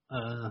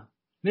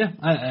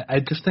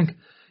 I just think,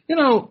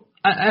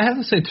 I have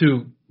to say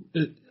too,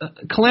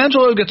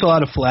 Colangelo gets a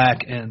lot of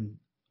flack, and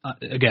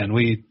again,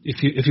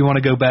 if you want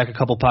to go back a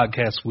couple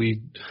podcasts,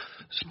 we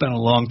spent a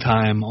long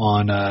time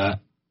on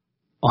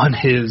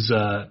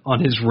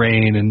his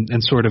reign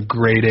and sort of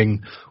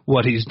grading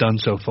what he's done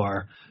so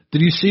far.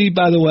 Did you see,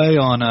 by the way,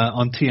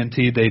 on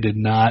TNT, they did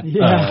not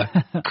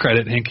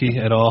credit Hinkie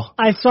at all?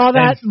 I saw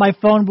that. My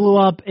phone blew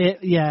up.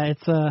 You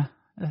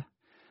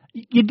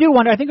do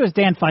wonder. I think it was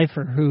Dan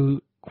Pfeiffer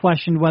who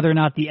questioned whether or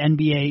not the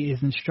NBA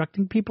is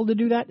instructing people to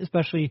do that,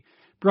 especially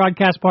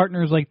broadcast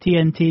partners like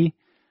TNT.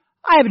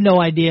 I have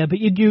no idea, but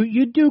you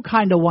do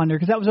kind of wonder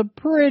because that was a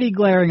pretty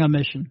glaring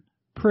omission.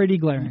 Pretty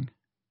glaring.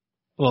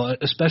 Well,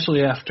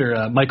 especially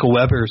after Michael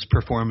Weber's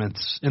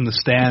performance in the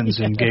stands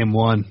in Game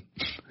 1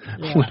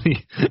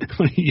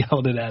 when he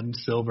yelled at Adam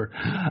Silver.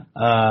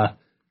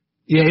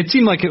 It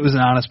seemed like it was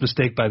an honest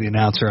mistake by the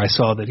announcer. I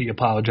saw that he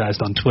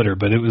apologized on Twitter,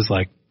 but it was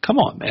like, come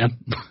on, man.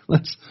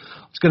 Let's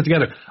get it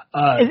together.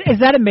 Is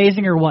that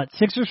amazing or what?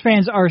 Sixers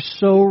fans are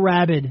so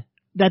rabid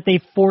that they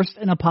forced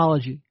an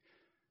apology.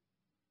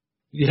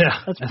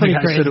 Yeah, that's pretty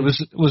crazy. I said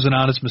it was an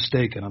honest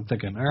mistake, and I'm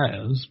thinking, all right,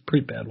 it was a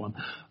pretty bad one.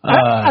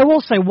 I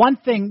will say one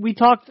thing. We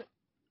talked.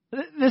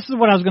 This is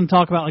what I was going to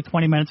talk about like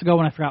 20 minutes ago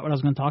when I forgot what I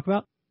was going to talk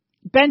about.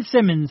 Ben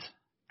Simmons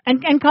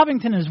and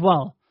Covington as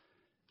well.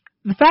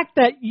 The fact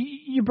that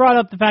you brought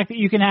up the fact that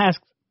you can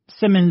ask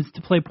Simmons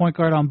to play point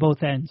guard on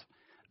both ends.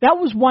 That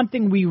was one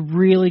thing we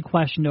really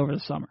questioned over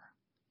the summer.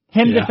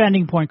 Him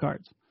defending point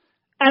guards.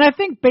 And I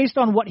think based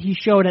on what he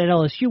showed at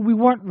LSU, we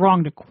weren't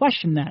wrong to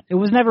question that. It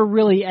was never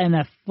really an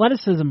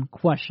athleticism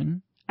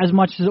question as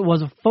much as it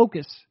was a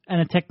focus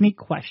and a technique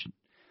question.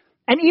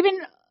 And even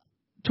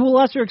to a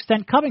lesser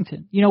extent,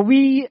 Covington.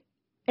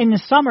 In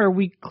the summer,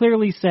 we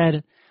clearly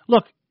said,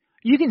 look,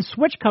 you can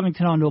switch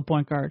Covington onto a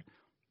point guard.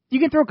 You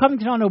can throw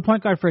Covington onto a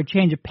point guard for a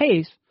change of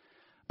pace,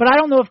 but I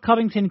don't know if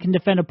Covington can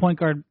defend a point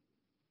guard,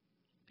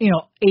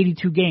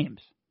 82 games.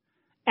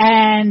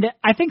 And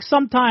I think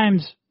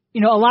sometimes, a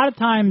lot of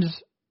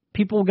times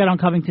people will get on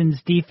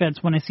Covington's defense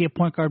when I see a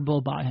point guard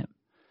blow by him.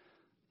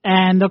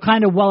 And they'll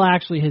kind of,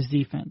 actually his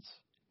defense.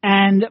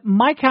 And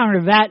my counter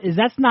to that is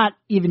that's not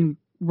even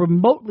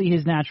remotely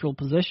his natural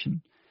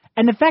position.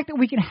 And the fact that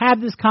we can have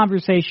this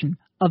conversation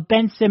of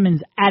Ben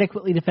Simmons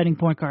adequately defending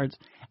point guards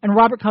and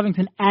Robert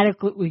Covington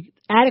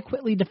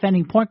adequately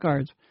defending point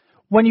guards,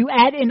 when you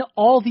add in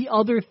all the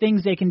other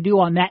things they can do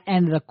on that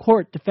end of the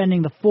court,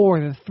 defending the 4,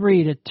 the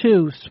 3, the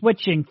 2,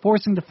 switching,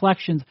 forcing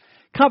deflections,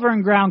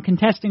 covering ground,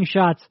 contesting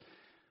shots,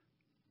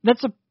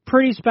 that's a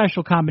pretty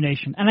special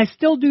combination. And I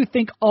still do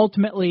think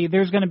ultimately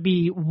there's going to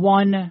be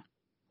one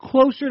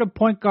closer to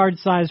point guard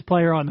size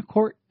player on the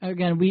court.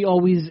 Again, we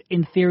always,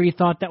 in theory,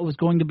 thought that was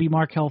going to be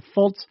Markelle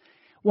Fultz.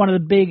 One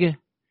of the big,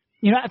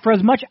 for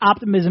as much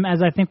optimism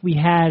as I think we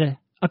had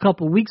a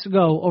couple weeks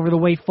ago over the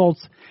way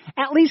Fultz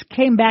at least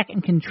came back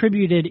and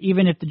contributed,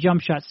 even if the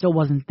jump shot still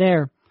wasn't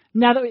there.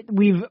 Now that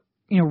we've,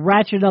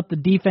 ratcheted up the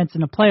defense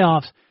in the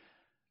playoffs,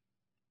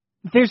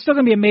 there's still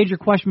going to be a major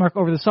question mark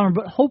over the summer,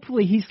 but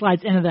hopefully he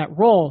slides into that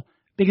role.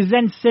 Because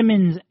then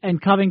Simmons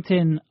and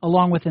Covington,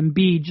 along with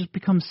Embiid, just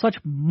become such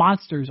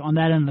monsters on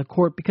that end of the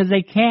court because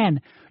they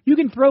can. You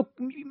can throw.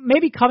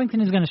 Maybe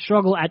Covington is going to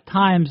struggle at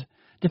times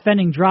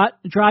defending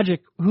Dragic,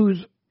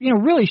 who's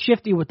really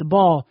shifty with the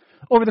ball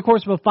over the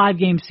course of a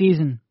 5-game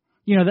season.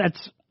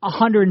 That's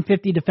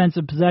 150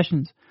 defensive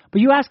possessions.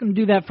 But you ask him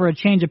to do that for a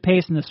change of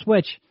pace and a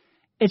switch,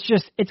 it's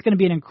going to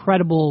be an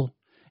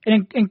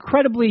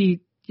incredibly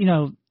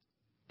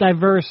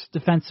diverse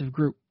defensive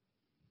group.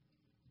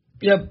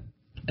 Yep.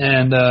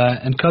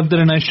 And Cov did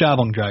a nice job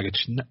on Dragic.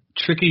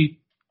 Tricky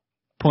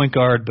point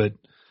guard, but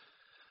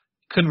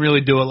couldn't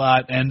really do a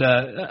lot. And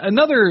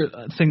another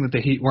thing that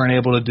the Heat weren't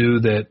able to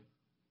do that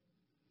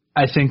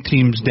I think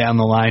teams down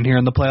the line here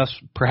in the playoffs,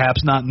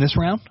 perhaps not in this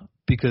round,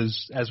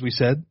 because as we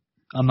said,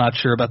 I'm not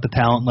sure about the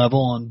talent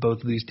level on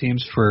both of these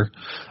teams. For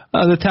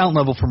the talent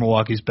level for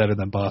Milwaukee is better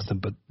than Boston,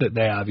 but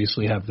they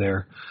obviously have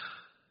their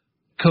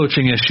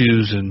coaching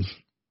issues and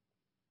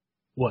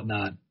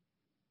whatnot.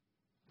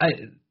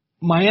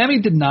 Miami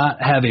did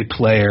not have a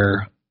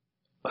player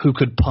who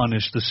could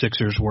punish the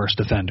Sixers' worst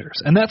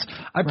defenders. And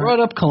I brought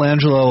up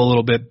Colangelo a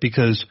little bit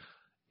because,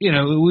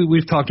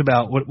 we've talked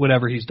about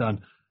whatever he's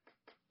done.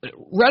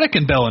 Redick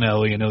and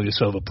Bellinelli and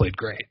Ilyasova played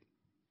great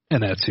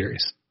in that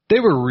series. They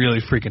were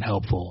really freaking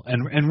helpful.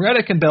 And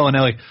Redick and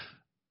Bellinelli,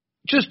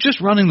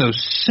 just running those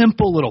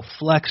simple little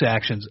flex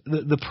actions,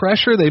 the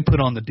pressure they put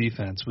on the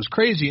defense was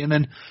crazy. And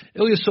then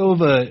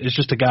Ilyasova is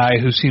just a guy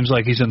who seems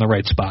like he's in the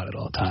right spot at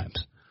all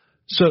times.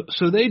 So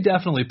they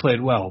definitely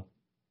played well.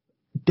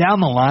 Down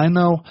the line,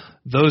 though,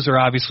 those are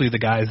obviously the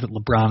guys that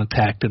LeBron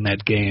attacked in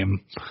that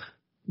game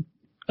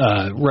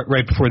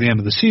right before the end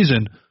of the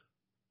season,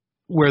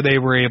 where they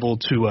were able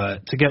to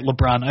get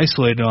LeBron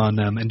isolated on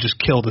them and just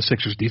kill the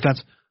Sixers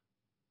defense.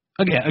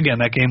 Again,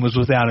 that game was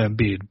without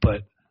Embiid,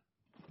 but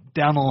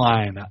down the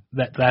line,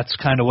 that's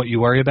kind of what you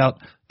worry about.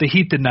 The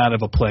Heat did not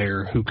have a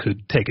player who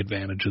could take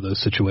advantage of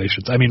those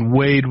situations. I mean,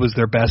 Wade was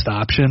their best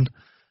option.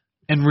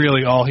 And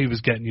really, all he was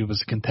getting you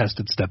was a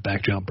contested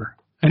step-back jumper.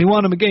 And he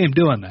won him a game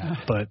doing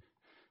that. But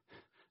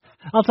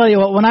I'll tell you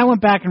what, when I went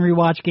back and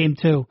rewatched Game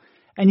 2,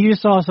 and you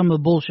saw some of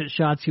the bullshit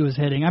shots he was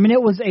hitting, I mean,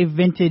 it was a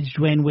vintage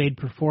Dwayne Wade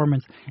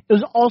performance. It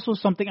was also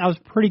something I was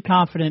pretty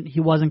confident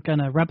he wasn't going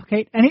to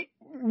replicate. And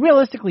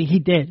realistically, he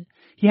did.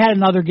 He had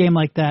another game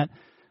like that.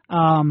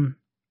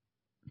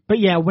 But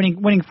yeah,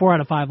 winning 4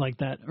 out of 5 like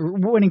that, or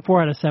winning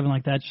 4 out of 7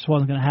 like that just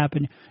wasn't going to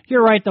happen.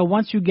 You're right, though.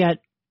 Once you get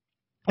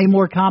a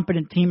more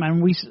competent team,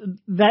 and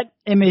that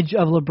image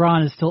of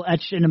LeBron is still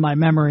etched into my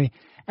memory,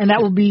 and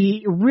that will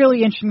be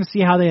really interesting to see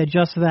how they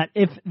adjust to that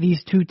if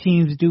these two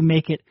teams do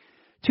make it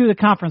to the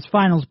conference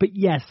finals. But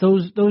yes,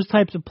 those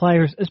types of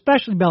players,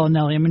 especially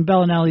Bellinelli. I mean,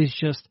 Bellinelli's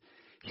just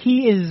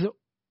he's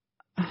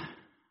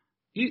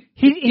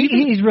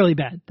really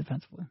bad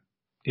defensively.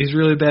 He's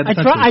really bad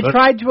defensively. I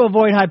tried to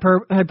avoid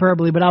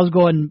hyperbole, but I was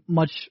going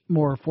much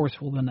more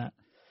forceful than that.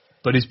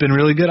 But he's been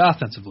really good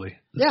offensively.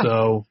 Yeah.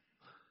 So.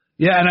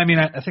 Yeah, and I mean,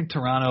 I think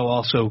Toronto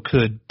also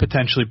could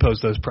potentially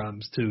pose those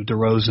problems to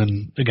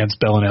DeRozan against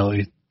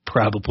Bellinelli.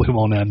 Probably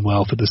won't end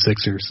well for the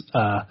Sixers.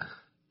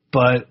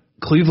 But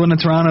Cleveland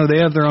and Toronto, they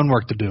have their own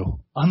work to do,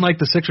 unlike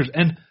the Sixers.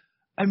 And,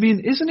 I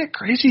mean, isn't it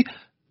crazy?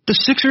 The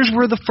Sixers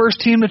were the first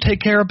team to take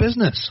care of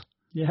business.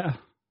 Yeah.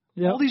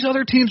 All these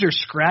other teams are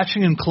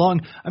scratching and clawing.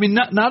 I mean,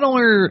 not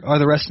only are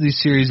the rest of these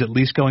series at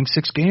least going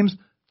 6 games,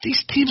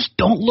 these teams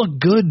don't look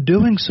good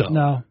doing so.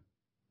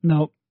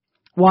 No.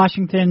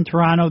 Washington,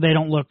 Toronto, they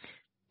don't look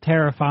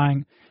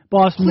terrifying.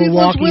 Boston,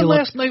 Cleveland's Milwaukee. Win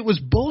last night was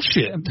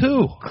bullshit,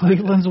 too.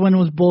 Cleveland's win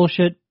was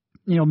bullshit.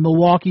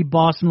 Milwaukee,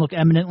 Boston look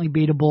eminently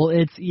beatable.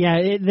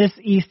 This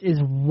East is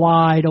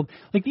wide open.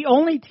 Like, the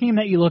only team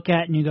that you look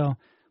at and you go,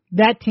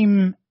 that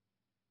team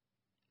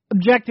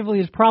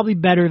objectively is probably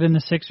better than the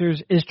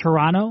Sixers is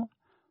Toronto.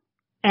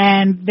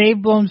 And they've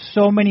blown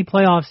so many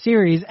playoff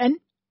series. And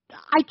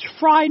I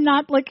try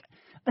not,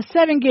 a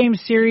 7-game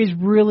series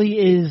really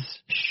is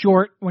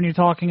short when you're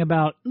talking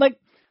about,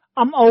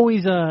 I'm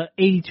always a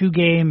 82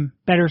 game,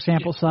 better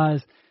sample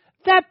size.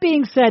 That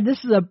being said,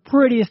 this is a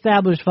pretty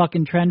established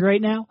fucking trend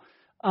right now.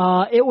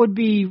 That would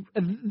be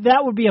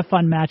a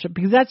fun matchup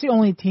because that's the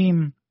only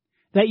team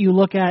that you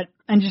look at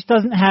and just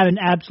doesn't have an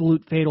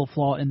absolute fatal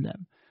flaw in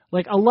them.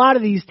 Like a lot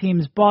of these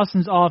teams,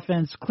 Boston's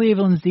offense,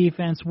 Cleveland's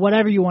defense,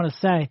 whatever you want to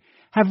say,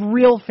 have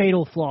real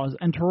fatal flaws,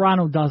 and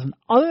Toronto doesn't.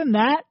 Other than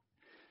that,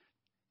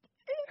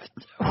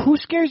 who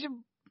scares you?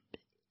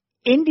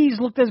 Indy's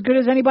looked as good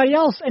as anybody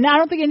else, and I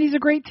don't think Indy's a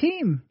great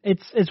team.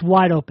 It's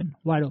wide open,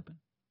 wide open.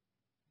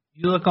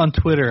 You look on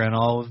Twitter, and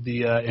all of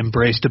the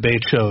Embrace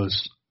debate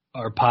shows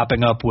are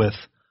popping up with,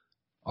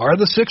 are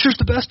the Sixers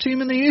the best team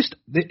in the East?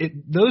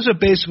 Those have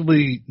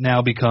basically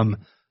now become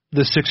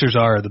the Sixers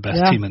are the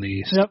best team in the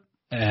East. Yep.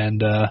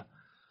 And,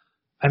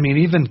 I mean,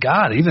 even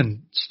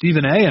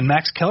Stephen A. and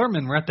Max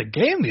Kellerman were at the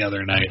game the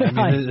other night. I mean,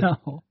 I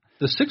know.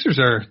 The Sixers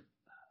are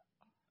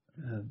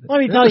Let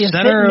me tell you, the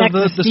center of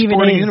the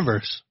sporting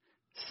universe.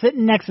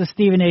 Sitting next to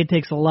Stephen A.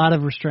 takes a lot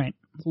of restraint,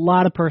 a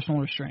lot of personal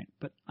restraint,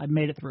 but I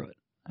made it through it.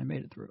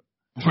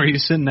 Were you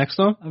sitting next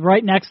to him?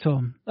 Right next to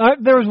him.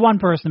 There was one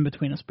person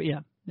between us, but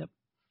yeah. Yep.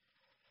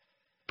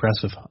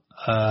 Impressive.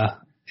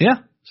 Yeah,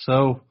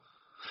 so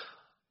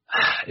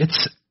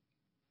it's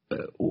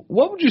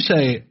what would you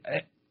say?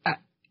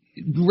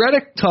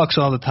 Redick talks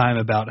all the time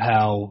about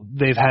how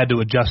they've had to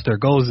adjust their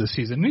goals this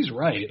season. And he's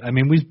right. I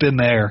mean, we've been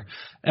there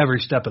every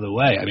step of the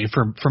way. I mean,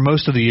 for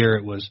most of the year,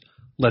 it was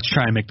let's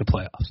try and make the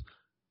playoffs.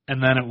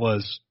 And then it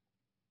was,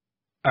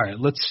 all right,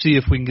 let's see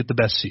if we can get the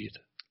best seed.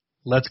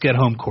 Let's get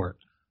home court.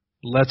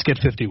 Let's get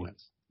 50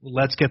 wins.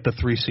 Let's get the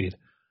 3 seed.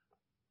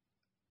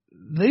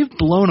 They've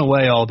blown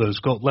away all those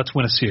goals. Let's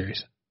win a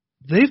series.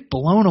 They've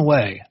blown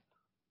away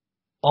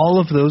all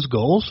of those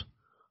goals.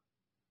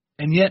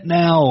 And yet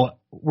now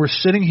we're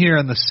sitting here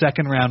in the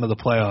second round of the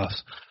playoffs.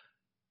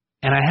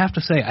 And I have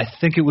to say, I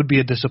think it would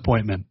be a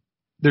disappointment.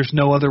 There's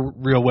no other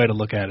real way to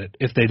look at it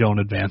if they don't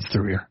advance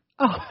through here.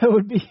 Oh, it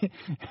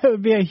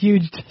would be a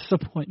huge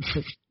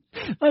disappointment.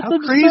 That's How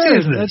crazy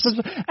is this?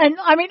 And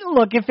I mean,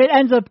 look, if it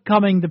ends up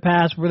coming to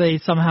pass where they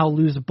somehow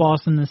lose to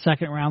Boston in the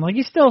second round, like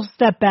you still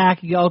step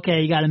back, you go,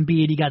 okay, you got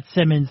Embiid, you got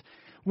Simmons.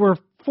 We're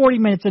 40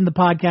 minutes in the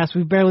podcast.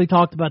 We've barely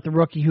talked about the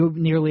rookie who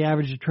nearly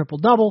averaged a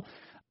triple-double.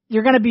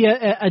 You're going to be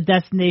a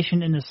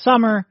destination in the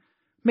summer.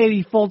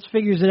 Maybe Fultz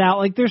figures it out.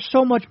 Like there's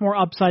so much more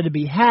upside to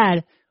be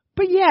had.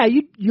 But yeah,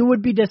 you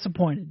would be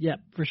disappointed. Yeah,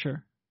 for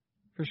sure.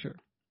 For sure.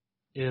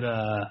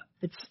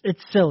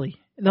 It's silly.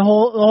 The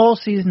whole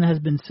season has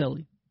been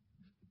silly.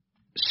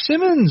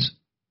 Simmons,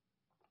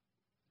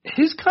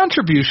 his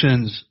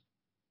contributions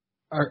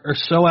are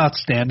so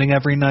outstanding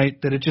every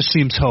night that it just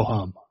seems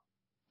ho-hum,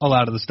 a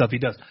lot of the stuff he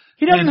does.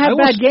 He doesn't have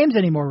bad games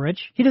anymore,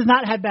 Rich. He does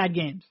not have bad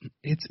games.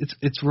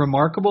 It's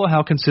remarkable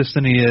how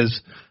consistent he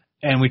is,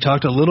 and we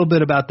talked a little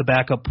bit about the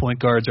backup point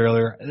guards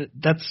earlier.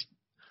 That's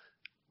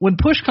when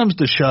push comes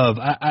to shove,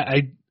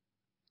 I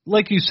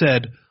like you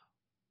said,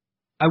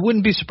 I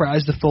wouldn't be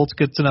surprised if Fultz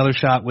gets another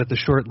shot with a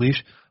short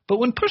leash, but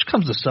when push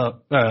comes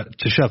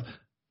to shove,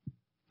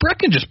 Brett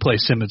can just play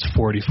Simmons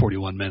 40,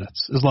 41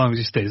 minutes as long as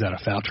he stays out of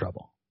foul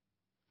trouble.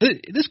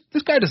 This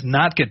guy does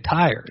not get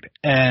tired.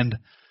 And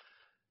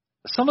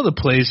some of the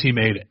plays he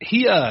made,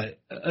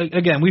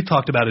 again, we've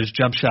talked about his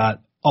jump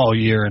shot all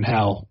year and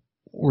how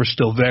we're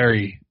still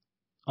very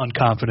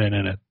unconfident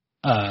in it.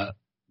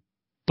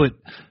 But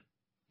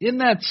in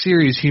that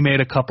series, he made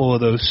a couple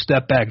of those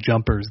step-back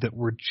jumpers that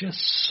were just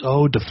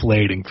so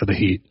deflating for the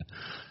Heat.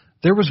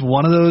 There was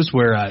one of those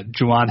where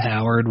Juwan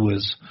Howard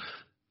was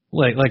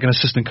like an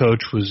assistant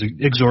coach was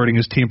exhorting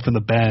his team from the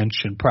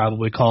bench and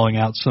probably calling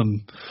out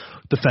some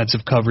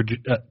defensive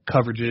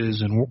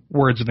coverages and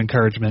words of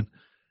encouragement.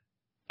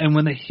 And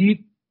when the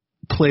Heat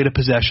played a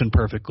possession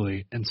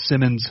perfectly and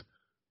Simmons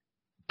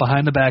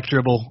behind the back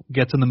dribble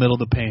gets in the middle of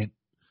the paint,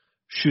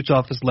 shoots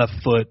off his left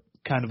foot,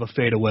 kind of a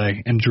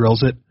fadeaway, and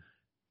drills it,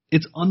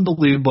 it's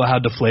unbelievable how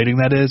deflating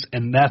that is,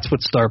 and that's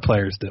what star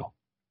players do.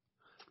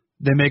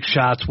 They make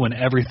shots when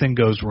everything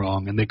goes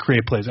wrong, and they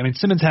create plays. I mean,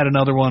 Simmons had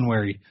another one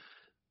where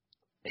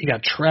he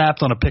got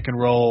trapped on a pick and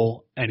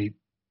roll, and he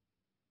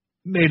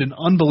made an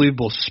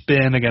unbelievable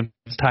spin against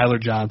Tyler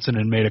Johnson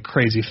and made a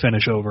crazy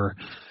finish over,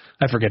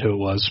 I forget who it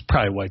was,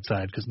 probably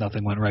Whiteside, because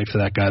nothing went right for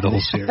that guy the whole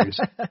series.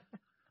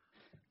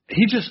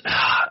 He just,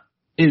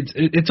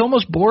 it's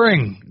almost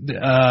boring,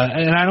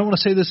 and I don't want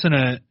to say this in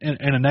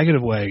a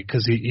negative way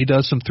because he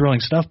does some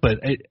thrilling stuff, but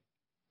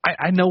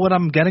I know what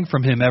I'm getting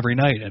from him every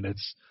night, and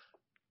it's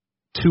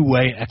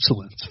two-way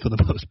excellence for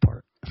the most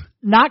part.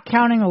 Not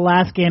counting the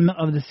last game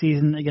of the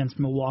season against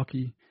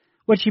Milwaukee,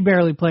 which he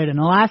barely played in.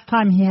 The last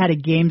time he had a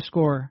game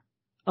score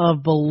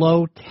of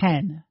below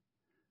 10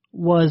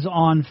 was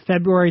on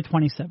February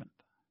 27th.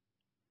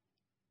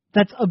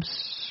 That's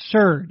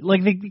absurd.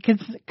 Like,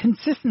 the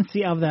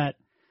consistency of that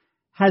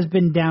has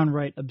been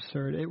downright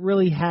absurd. It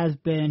really has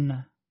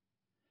been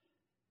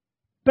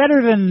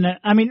better than,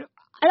 I mean,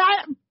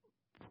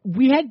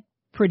 we had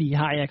pretty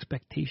high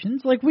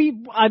expectations. Like,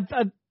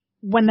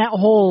 when that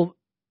whole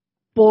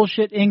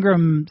bullshit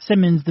Ingram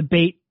Simmons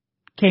debate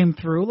came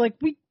through, like,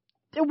 we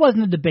it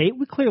wasn't a debate.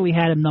 We clearly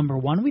had him number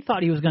one. We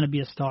thought he was going to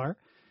be a star.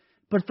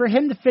 But for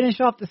him to finish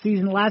off the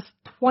season, last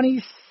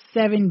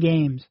 27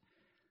 games,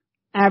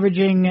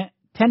 averaging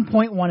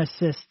 10.1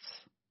 assists,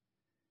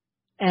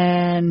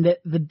 and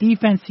the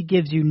defense he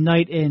gives you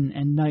night in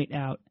and night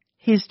out,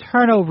 his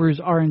turnovers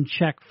are in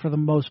check for the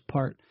most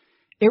part.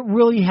 It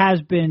really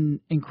has been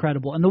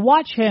incredible. And to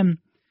watch him,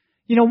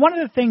 one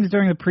of the things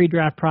during the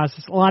pre-draft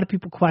process, a lot of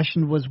people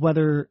questioned was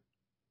whether,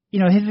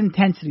 his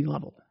intensity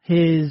level,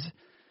 his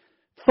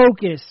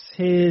focus,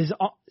 his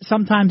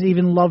sometimes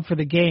even love for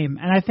the game.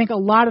 And I think a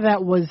lot of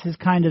that was his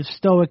kind of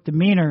stoic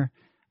demeanor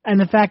and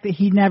the fact that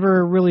he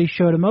never really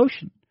showed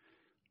emotion.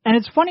 And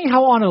it's funny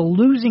how on a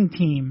losing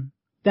team,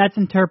 that's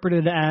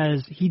interpreted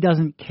as he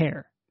doesn't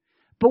care.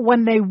 But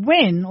when they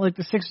win, like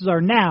the Sixers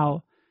are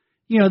now,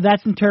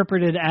 that's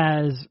interpreted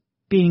as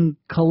being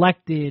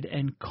collected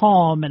and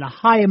calm and a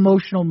high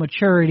emotional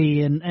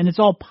maturity, and it's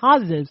all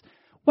positives.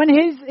 When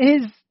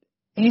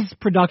his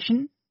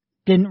production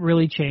didn't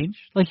really change.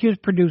 Like, he was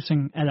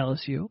producing at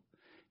LSU.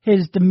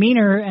 His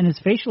demeanor and his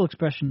facial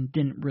expression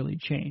didn't really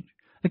change.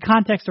 The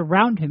context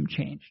around him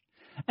changed.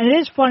 And it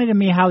is funny to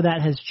me how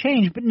that has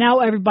changed, but now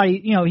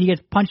everybody, he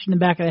gets punched in the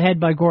back of the head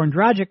by Goran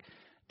Dragic,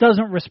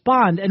 doesn't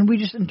respond, and we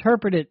just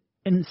interpret it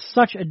in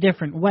such a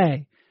different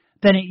way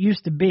than it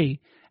used to be.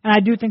 And I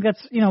do think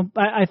that's,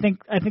 I think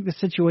the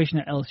situation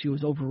at LSU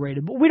is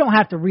overrated. But we don't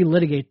have to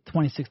relitigate the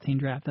 2016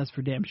 draft, that's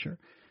for damn sure.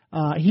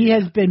 He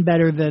has been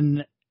better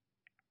than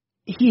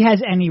he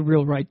has any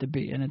real right to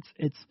be, and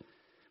it's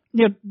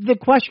the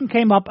question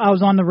came up. I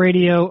was on the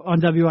radio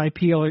on WIP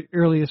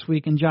early this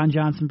week, and John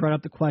Johnson brought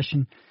up the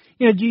question.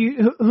 Who do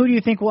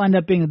you think will end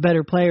up being the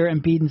better player,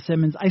 Embiid and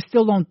Simmons? I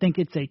still don't think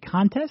it's a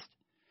contest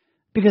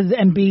because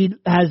Embiid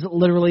has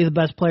literally the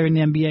best player in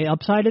the NBA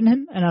upside in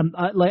him, and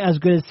as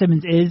good as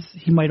Simmons is,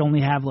 he might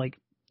only have like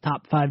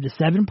top 5 to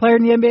 7 player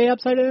in the NBA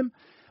upside in him.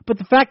 But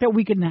the fact that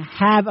we can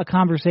have a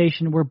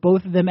conversation where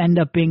both of them end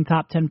up being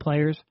top 10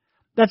 players.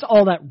 That's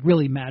all that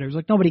really matters.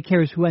 Like, nobody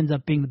cares who ends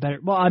up being the better.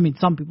 Well, I mean,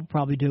 some people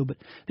probably do, but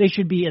they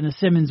should be in the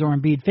Simmons or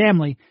Embiid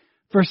family.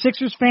 For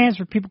Sixers fans,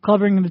 for people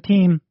covering the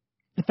team,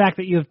 the fact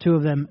that you have two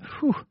of them,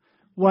 for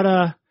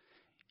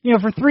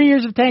 3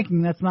 years of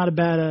tanking, that's not a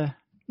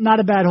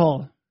bad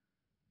haul.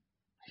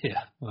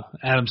 Yeah. Well,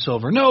 Adam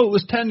Silver, no, it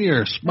was 10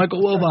 years.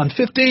 Michael Wilbon,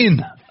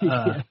 15.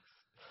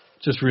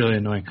 Just really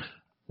annoying.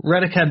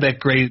 Redick had that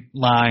great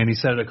line. He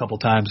said it a couple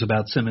times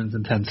about Simmons'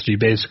 intensity.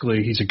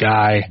 Basically, he's a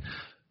guy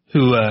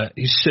who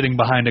he's sitting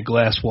behind a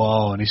glass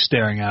wall and he's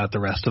staring out at the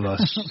rest of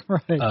us.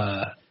 Right.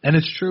 And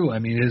it's true. I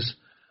mean,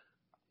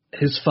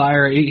 his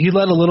fire, he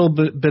let a little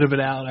bit of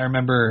it out. I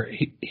remember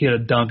he had a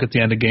dunk at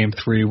the end of Game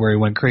 3 where he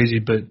went crazy.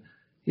 But,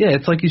 yeah,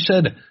 it's like you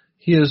said,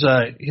 he has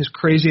his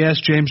crazy-ass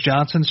James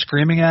Johnson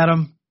screaming at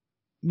him,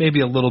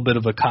 maybe a little bit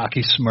of a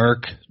cocky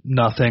smirk,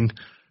 nothing.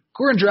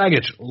 Goran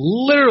Dragic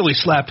literally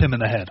slapped him in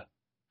the head.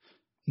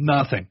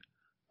 Nothing.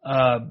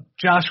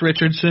 Josh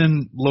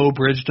Richardson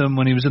low-bridged him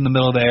when he was in the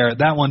middle of the air.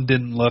 That one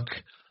didn't look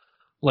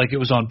like it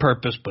was on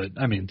purpose, but,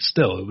 I mean,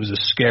 still, it was a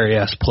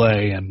scary-ass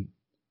play. And,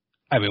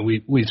 I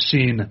mean, we've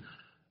seen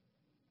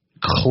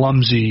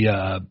clumsy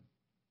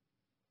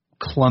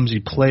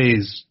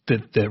plays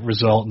that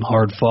result in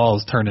hard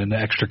falls turn into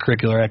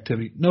extracurricular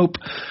activity. Nope.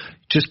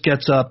 Just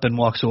gets up and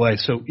walks away.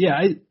 So, yeah,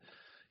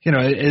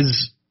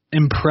 as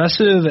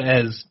impressive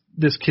as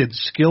this kid's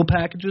skill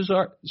packages,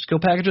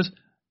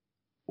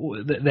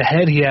 the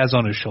head he has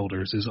on his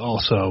shoulders is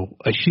also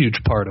a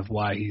huge part of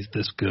why he's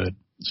this good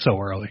so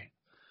early.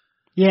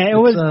 Yeah,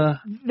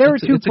 there were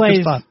two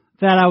plays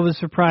that I was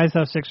surprised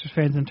how Sixers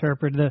fans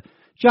interpreted.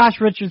 Josh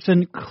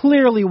Richardson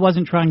clearly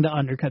wasn't trying to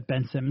undercut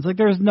Ben Simmons. Like,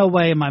 there was no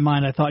way in my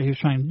mind I thought he was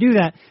trying to do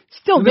that.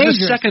 Still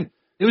dangerous.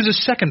 It was a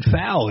second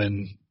foul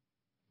in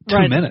 2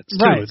 minutes,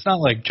 too. Right. It's not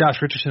like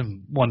Josh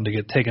Richardson wanted to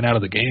get taken out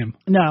of the game.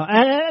 No,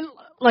 and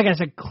like I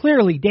said,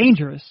 clearly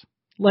dangerous.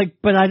 Like,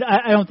 but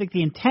I don't think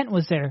the intent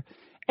was there.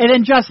 And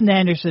then Justin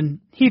Anderson,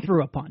 he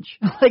threw a punch.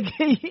 Like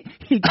he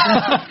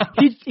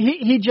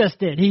just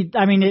did. It's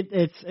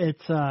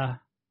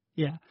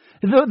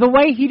the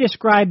way he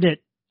described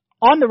it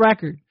on the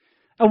record.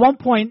 At one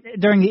point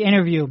during the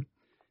interview,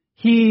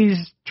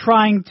 he's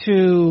trying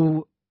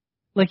to,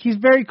 he's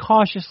very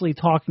cautiously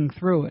talking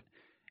through it,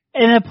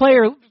 and a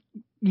player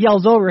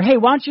yells over, "Hey,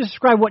 why don't you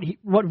describe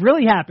what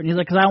really happened?" He's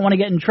like, "Because I don't want to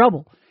get in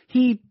trouble."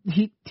 He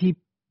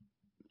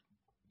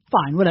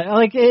fine, whatever.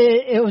 Like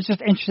it was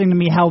just interesting to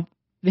me how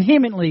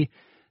vehemently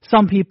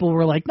some people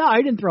were like, "No,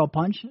 I didn't throw a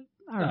punch."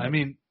 All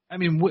right. I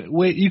mean,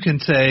 Wade, you can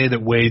say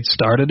that Wade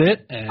started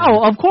it. And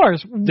of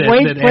course,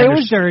 Wade's play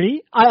was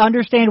dirty. I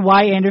understand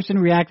why Anderson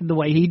reacted the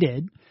way he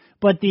did,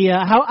 but the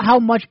how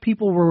much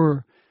people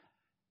were,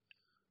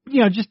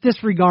 just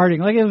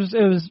disregarding. Like it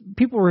was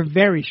people were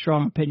very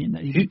strong opinion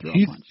that he didn't throw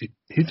a punch.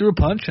 He threw a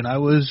punch, and I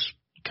was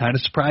kind of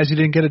surprised he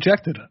didn't get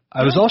ejected.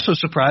 I was also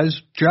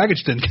surprised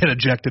Dragic didn't get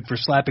ejected for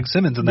slapping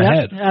Simmons in the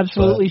head.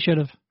 Absolutely should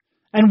have.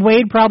 And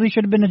Wade probably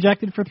should have been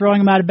ejected for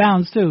throwing him out of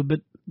bounds, too. But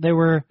they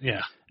were...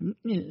 Yeah.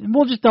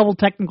 We'll just double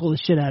technical the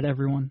shit out of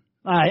everyone.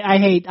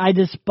 I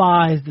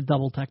despise the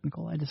double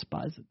technical. I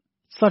despise it.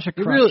 such a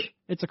crutch.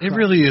 It's a crutch. It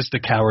really is the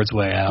coward's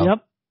way out.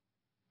 Yep.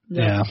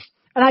 Yeah.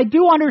 And I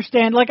do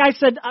understand, like I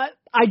said,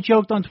 I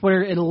joked on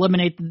Twitter, it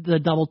eliminated the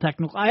double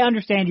technical. I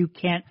understand you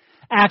can't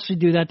actually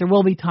do that. There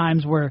will be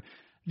times where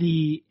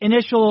the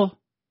initial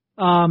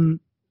thing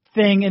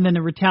and then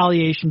the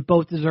retaliation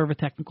both deserve a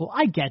technical.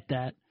 I get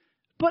that.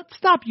 But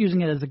stop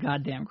using it as a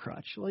goddamn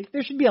crutch. Like,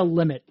 there should be a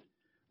limit,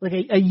 like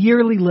a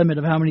yearly limit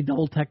of how many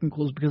double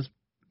technicals, because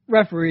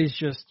referees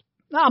just,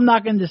 no, I'm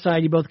not going to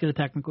decide. You both get a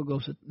technical, go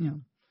sit,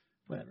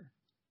 whatever.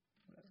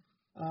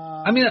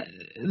 I mean,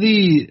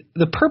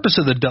 the purpose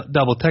of the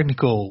double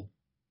technical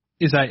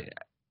is,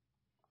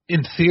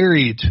 in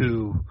theory,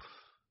 to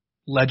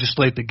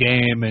legislate the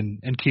game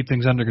and keep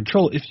things under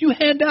control. If you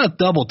hand out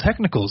double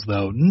technicals,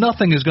 though,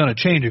 nothing is going to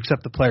change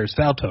except the player's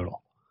foul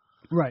total.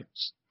 Right.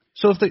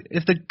 So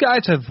if the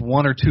guys have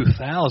one or two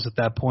fouls at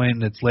that point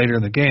and it's later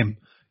in the game,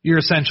 you're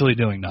essentially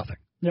doing nothing.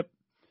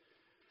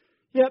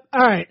 Yep.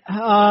 All right.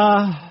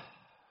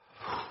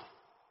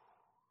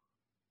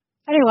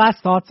 Any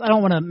last thoughts? I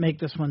don't want to make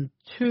this one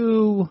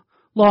too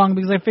long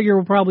because I figure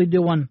we'll probably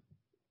do one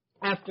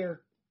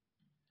after.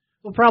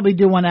 We'll probably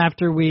do one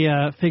after we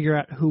figure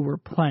out who we're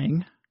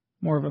playing.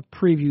 More of a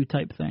preview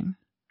type thing.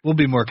 We'll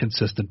be more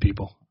consistent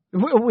people.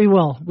 We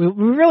will. We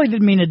really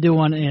did mean to do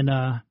one in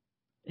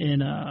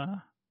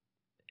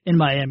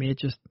Miami. It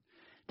just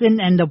didn't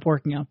end up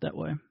working out that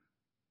way.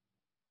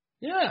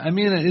 Yeah, I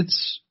mean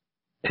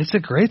it's a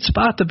great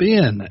spot to be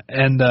in,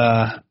 and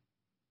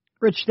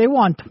Rich, they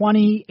won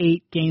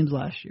 28 games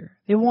last year.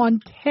 They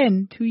won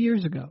 10 2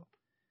 years ago.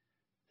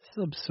 It's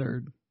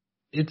absurd.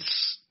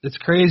 It's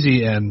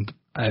crazy, and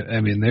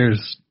I mean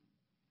there's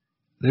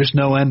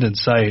no end in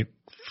sight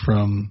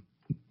from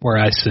where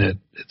I sit.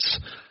 It's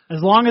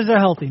as long as they're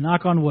healthy.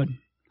 Knock on wood.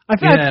 I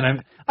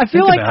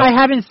feel like I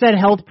haven't said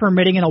health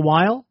permitting in a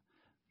while,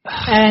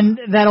 and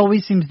that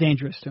always seems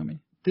dangerous to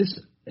me.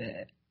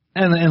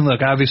 And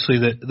look, obviously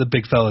the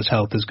big fella's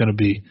health is going to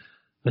be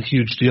a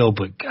huge deal,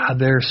 but God,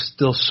 there's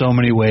still so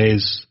many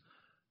ways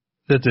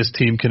that this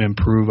team can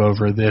improve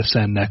over this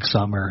and next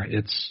summer.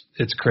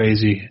 It's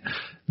crazy.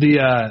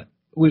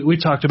 We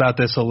talked about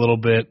this a little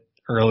bit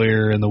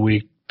earlier in the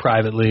week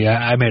privately.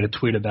 I made a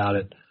tweet about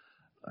it.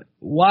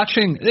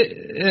 Watching,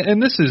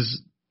 and this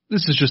is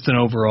just an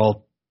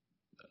overall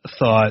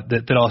thought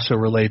that also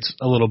relates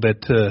a little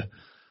bit to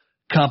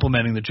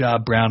complimenting the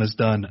job Brown has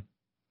done.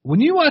 When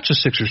you watch the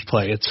Sixers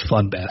play, it's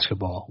fun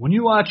basketball. When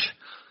you watch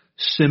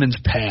Simmons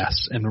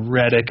pass and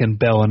Redick and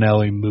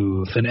Bellinelli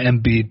move and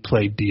Embiid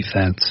play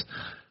defense,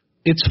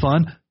 it's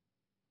fun.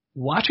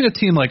 Watching a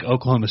team like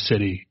Oklahoma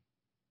City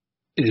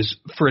is,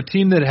 for a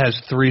team that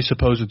has three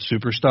supposed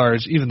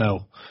superstars, even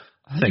though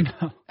I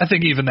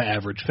think even the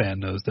average fan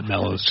knows that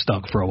Melo's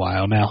stunk for a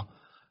while now.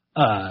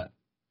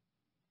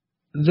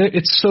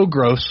 It's so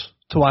gross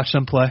to watch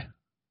them play.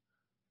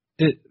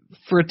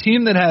 For a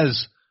team that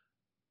has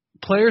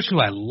players who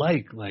I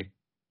like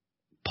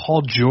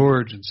Paul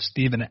George and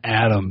Steven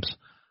Adams,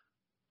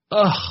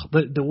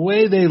 the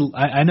way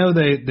I know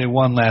they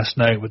won last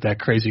night with that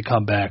crazy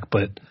comeback,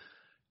 but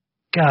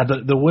God,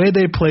 the way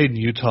they played in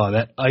Utah,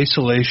 that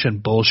isolation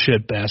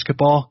bullshit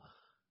basketball,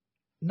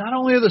 not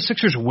only are the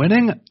Sixers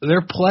winning,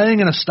 they're playing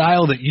in a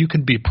style that you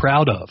can be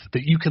proud of,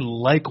 that you can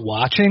like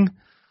watching.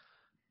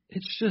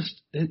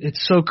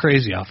 It's so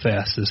crazy how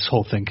fast this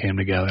whole thing came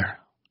together.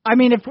 I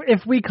mean,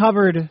 if we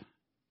covered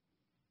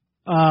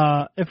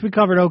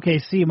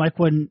OKC, Mike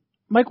wouldn't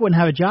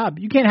have a job.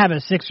 You can't have a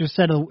Sixers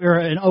set or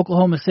an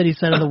Oklahoma City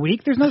set of the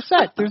week. There's no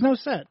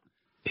set.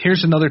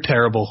 Here's another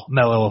terrible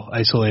Melo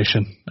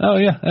isolation. Oh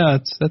yeah,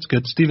 that's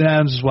good. Steven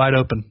Adams is wide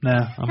open.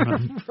 Nah,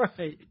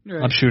 right.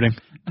 I'm shooting.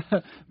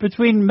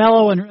 Between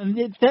Melo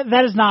and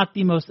that is not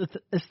the most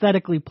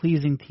aesthetically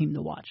pleasing team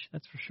to watch.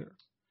 That's for sure.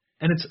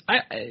 And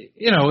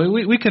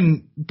we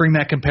can bring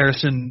that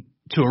comparison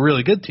to a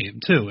really good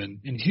team too,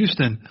 in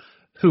Houston,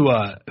 who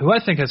I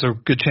think has a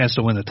good chance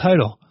to win the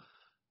title.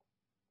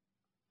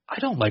 I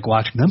don't like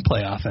watching them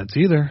play offense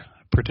either,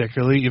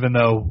 particularly, even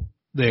though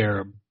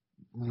they're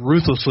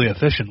ruthlessly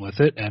efficient with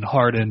it, and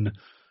Harden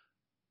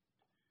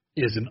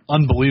is an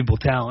unbelievable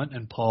talent,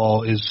 and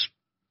Paul is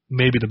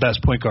maybe the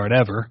best point guard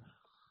ever.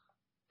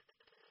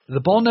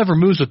 The ball never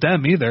moves with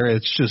them either.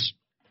 It's just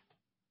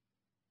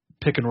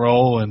pick and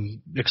roll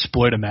and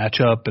exploit a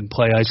matchup and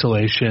play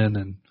isolation,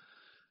 and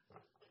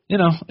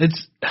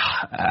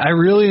I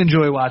really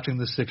enjoy watching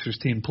the Sixers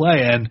team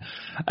play, and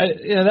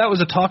that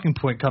was a talking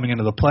point coming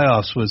into the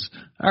playoffs was,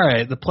 all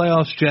right, the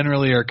playoffs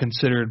generally are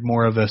considered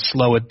more of a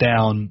slow it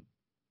down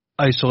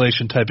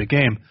isolation type of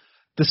game.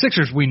 The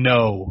Sixers, we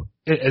know,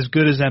 as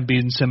good as Embiid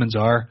and Simmons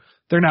are,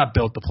 they're not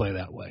built to play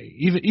that way.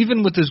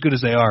 Even with as good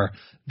as they are,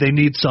 they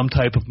need some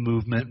type of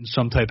movement and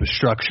some type of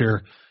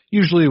structure,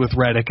 usually with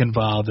Redick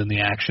involved in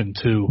the action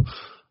to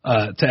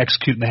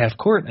execute in the half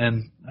court.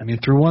 And, I mean,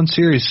 through one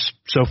series,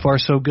 so far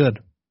so good.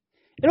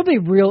 It'll be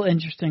real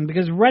interesting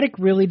because Redick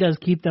really does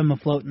keep them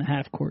afloat in the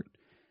half court.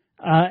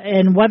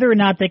 And whether or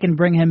not they can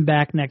bring him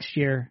back next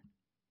year,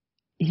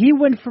 he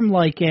went from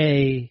like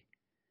a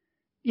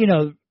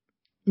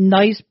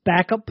nice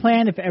backup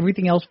plan if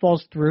everything else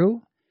falls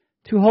through,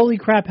 to holy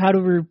crap, how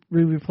do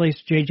we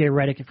replace J.J.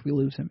 Redick if we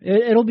lose him?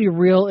 It'll be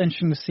real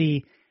interesting to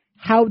see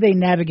how they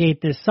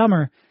navigate this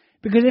summer,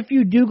 because if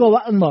you do go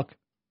out and look,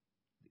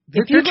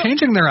 they're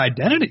changing their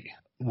identity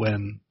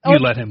when you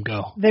let him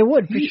go. They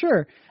would, for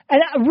sure.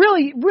 And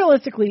really,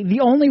 realistically, the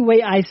only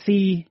way I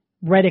see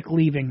Redick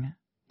leaving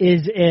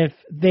is if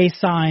they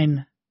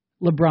sign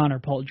LeBron or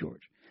Paul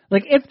George.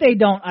 Like, if they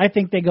don't, I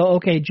think they go,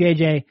 okay,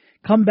 JJ,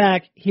 come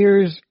back.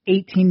 Here's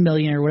 $18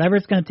 million or whatever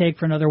it's going to take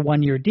for another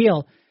 1-year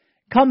deal.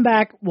 Come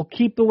back. We'll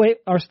keep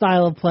our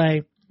style of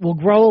play. We'll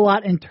grow a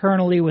lot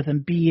internally with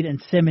Embiid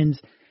and Simmons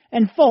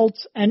and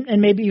Fultz, and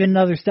maybe even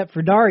another step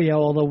for Dario,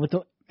 although with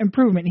the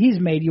improvement he's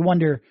made, you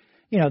wonder,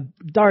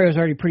 Dario's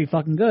already pretty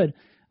fucking good.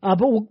 But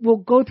we'll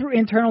go through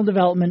internal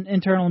development,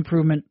 internal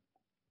improvement,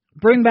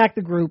 bring back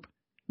the group,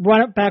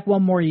 run it back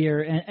one more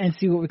year, and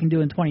see what we can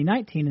do in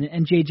 2019.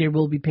 And JJ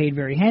will be paid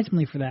very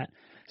handsomely for that.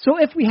 So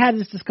if we had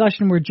this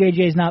discussion where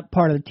JJ is not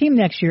part of the team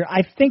next year,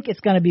 I think it's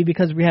going to be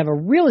because we have a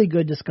really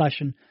good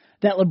discussion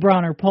that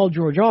LeBron or Paul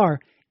George are.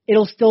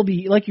 It'll still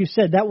be, like you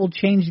said, that will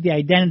change the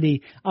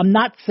identity. I'm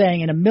not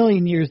saying in a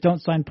million years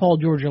don't sign Paul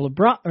George or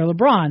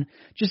LeBron,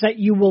 just that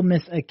you will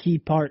miss a key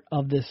part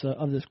of this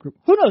group.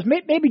 Who knows?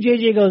 Maybe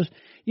JJ goes,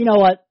 you know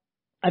what?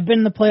 I've been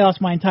in the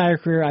playoffs my entire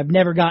career. I've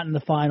never gotten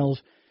the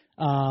finals.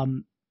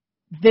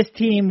 This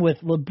team with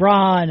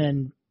LeBron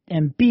and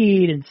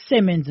Embiid and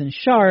Simmons and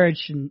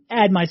Saric and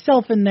add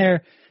myself in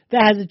there,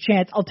 that has a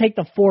chance. I'll take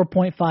the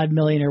 $4.5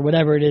 million or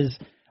whatever it is,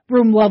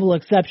 room level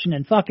exception,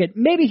 and fuck it.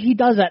 Maybe he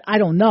does that. I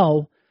don't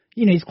know.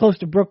 He's close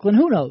to Brooklyn.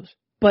 Who knows?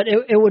 But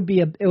it would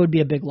be a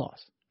big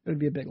loss. It would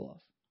be a big loss.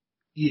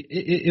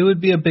 It would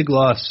be a big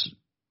loss.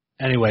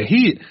 Anyway,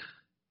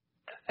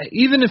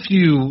 even if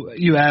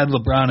you add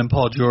LeBron and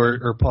Paul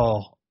George or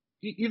Paul,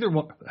 either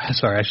one.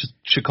 Sorry, I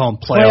should call him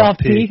Playoff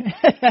P.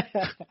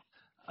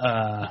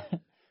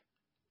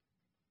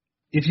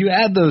 If you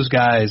add those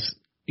guys,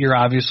 you're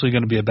obviously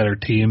going to be a better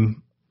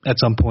team at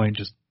some point.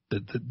 Just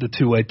the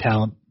two-way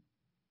talent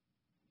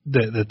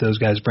that those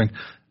guys bring.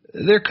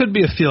 There could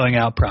be a feeling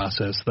out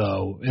process,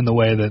 though, in the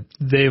way that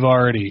they've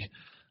already.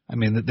 I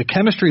mean, the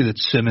chemistry that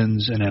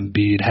Simmons and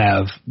Embiid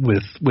have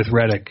with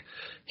Redick.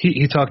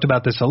 He talked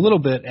about this a little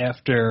bit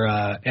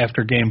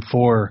after Game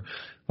 4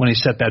 when he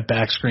set that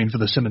back screen for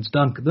the Simmons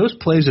dunk. Those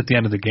plays at the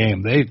end of the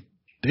game,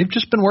 they've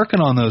just been working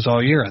on those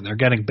all year, and they're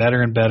getting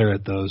better and better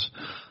at those.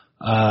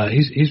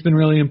 He's been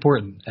really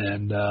important,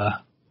 and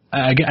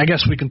I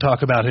guess we can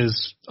talk about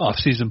his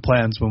off-season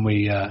plans when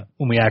we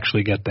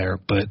actually get there.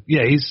 But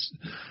yeah,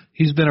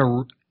 he's been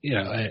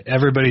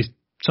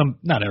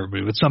not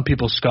everybody, but some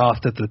people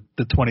scoffed at the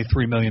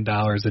 $23 million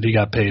that he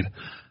got paid.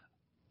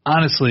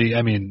 Honestly,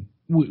 I mean,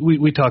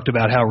 we talked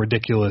about how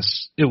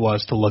ridiculous it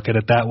was to look at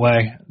it that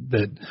way,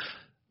 that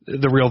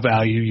the real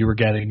value you were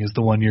getting is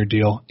the 1-year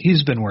deal.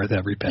 He's been worth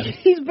every penny.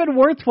 He's been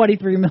worth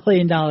 $23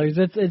 million.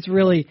 It's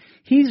really,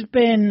 he's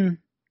been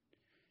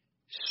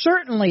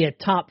certainly a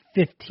top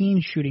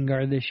 15 shooting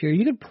guard this year.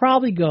 You could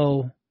probably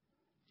go,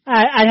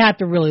 I'd have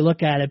to really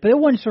look at it, but it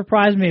wouldn't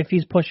surprise me if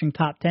he's pushing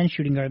top 10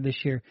 shooting guard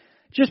this year,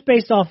 just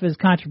based off his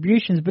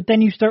contributions. But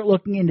then you start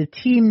looking into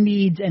team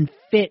needs and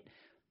fit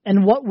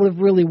and what would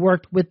have really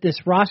worked with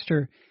this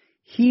roster.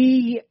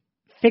 He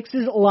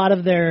fixes a lot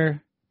of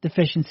their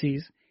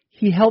deficiencies.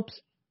 He helps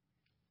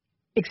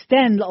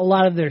extend a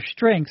lot of their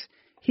strengths.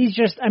 He's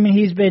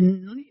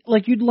been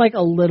like, you'd like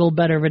a little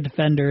better of a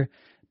defender,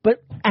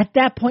 but at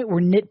that point we're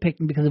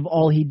nitpicking because of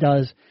all he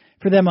does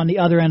for them on the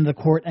other end of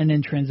the court and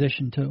in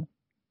transition too.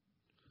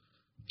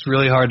 It's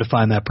really hard to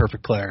find that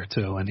perfect player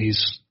too, and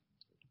he's,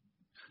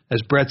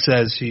 as Brett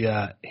says, he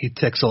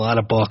ticks a lot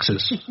of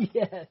boxes.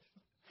 Yes.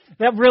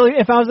 That really,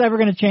 if I was ever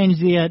going to change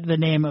the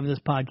name of this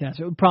podcast,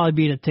 it would probably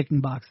be to Ticking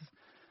Boxes.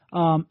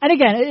 And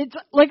again, it's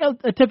like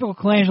a typical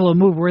Colangelo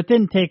move where it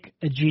didn't take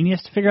a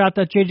genius to figure out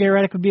that J.J.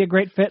 Redick would be a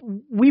great fit.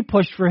 We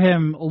pushed for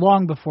him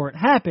long before it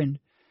happened.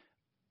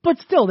 But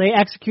still, they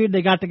executed.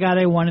 They got the guy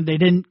they wanted. They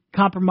didn't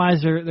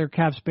compromise their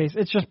cap space.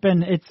 It's just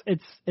been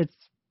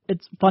it's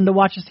fun to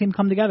watch this team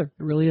come together.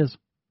 It really is.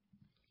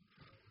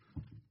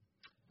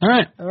 All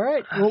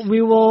right. Well,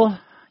 we will.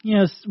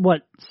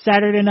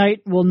 Saturday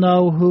night we'll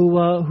know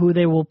who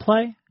they will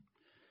play,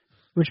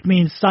 which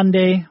means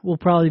Sunday we'll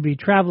probably be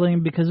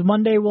traveling because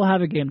Monday we'll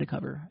have a game to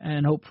cover,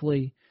 and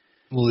hopefully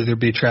we'll either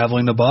be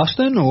traveling to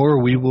Boston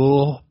or we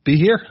will be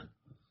here.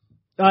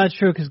 That's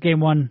true, because Game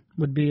 1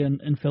 would be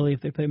in Philly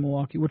if they play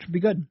Milwaukee, which would be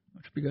good.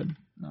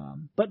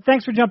 But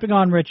thanks for jumping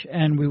on, Rich,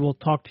 and we will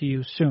talk to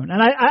you soon. And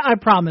I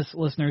promise,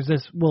 listeners,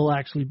 this will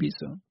actually be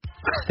soon.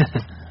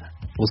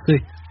 We'll see.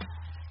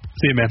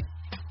 See you, man.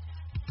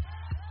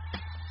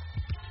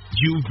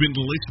 You've been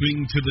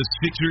listening to the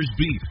Sixers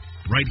Beat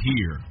right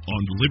here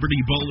on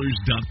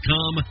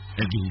LibertyBallers.com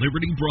and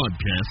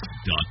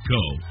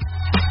LibertyBroadcast.co.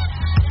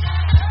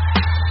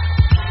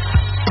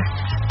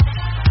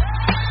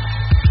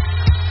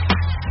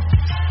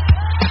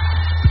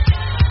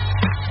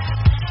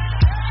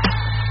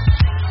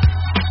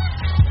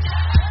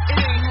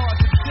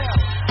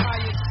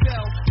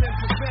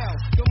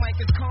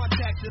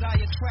 That I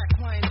attract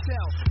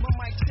clientele. My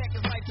mic check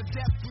is like the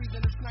death breathing.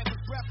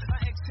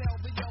 rap. I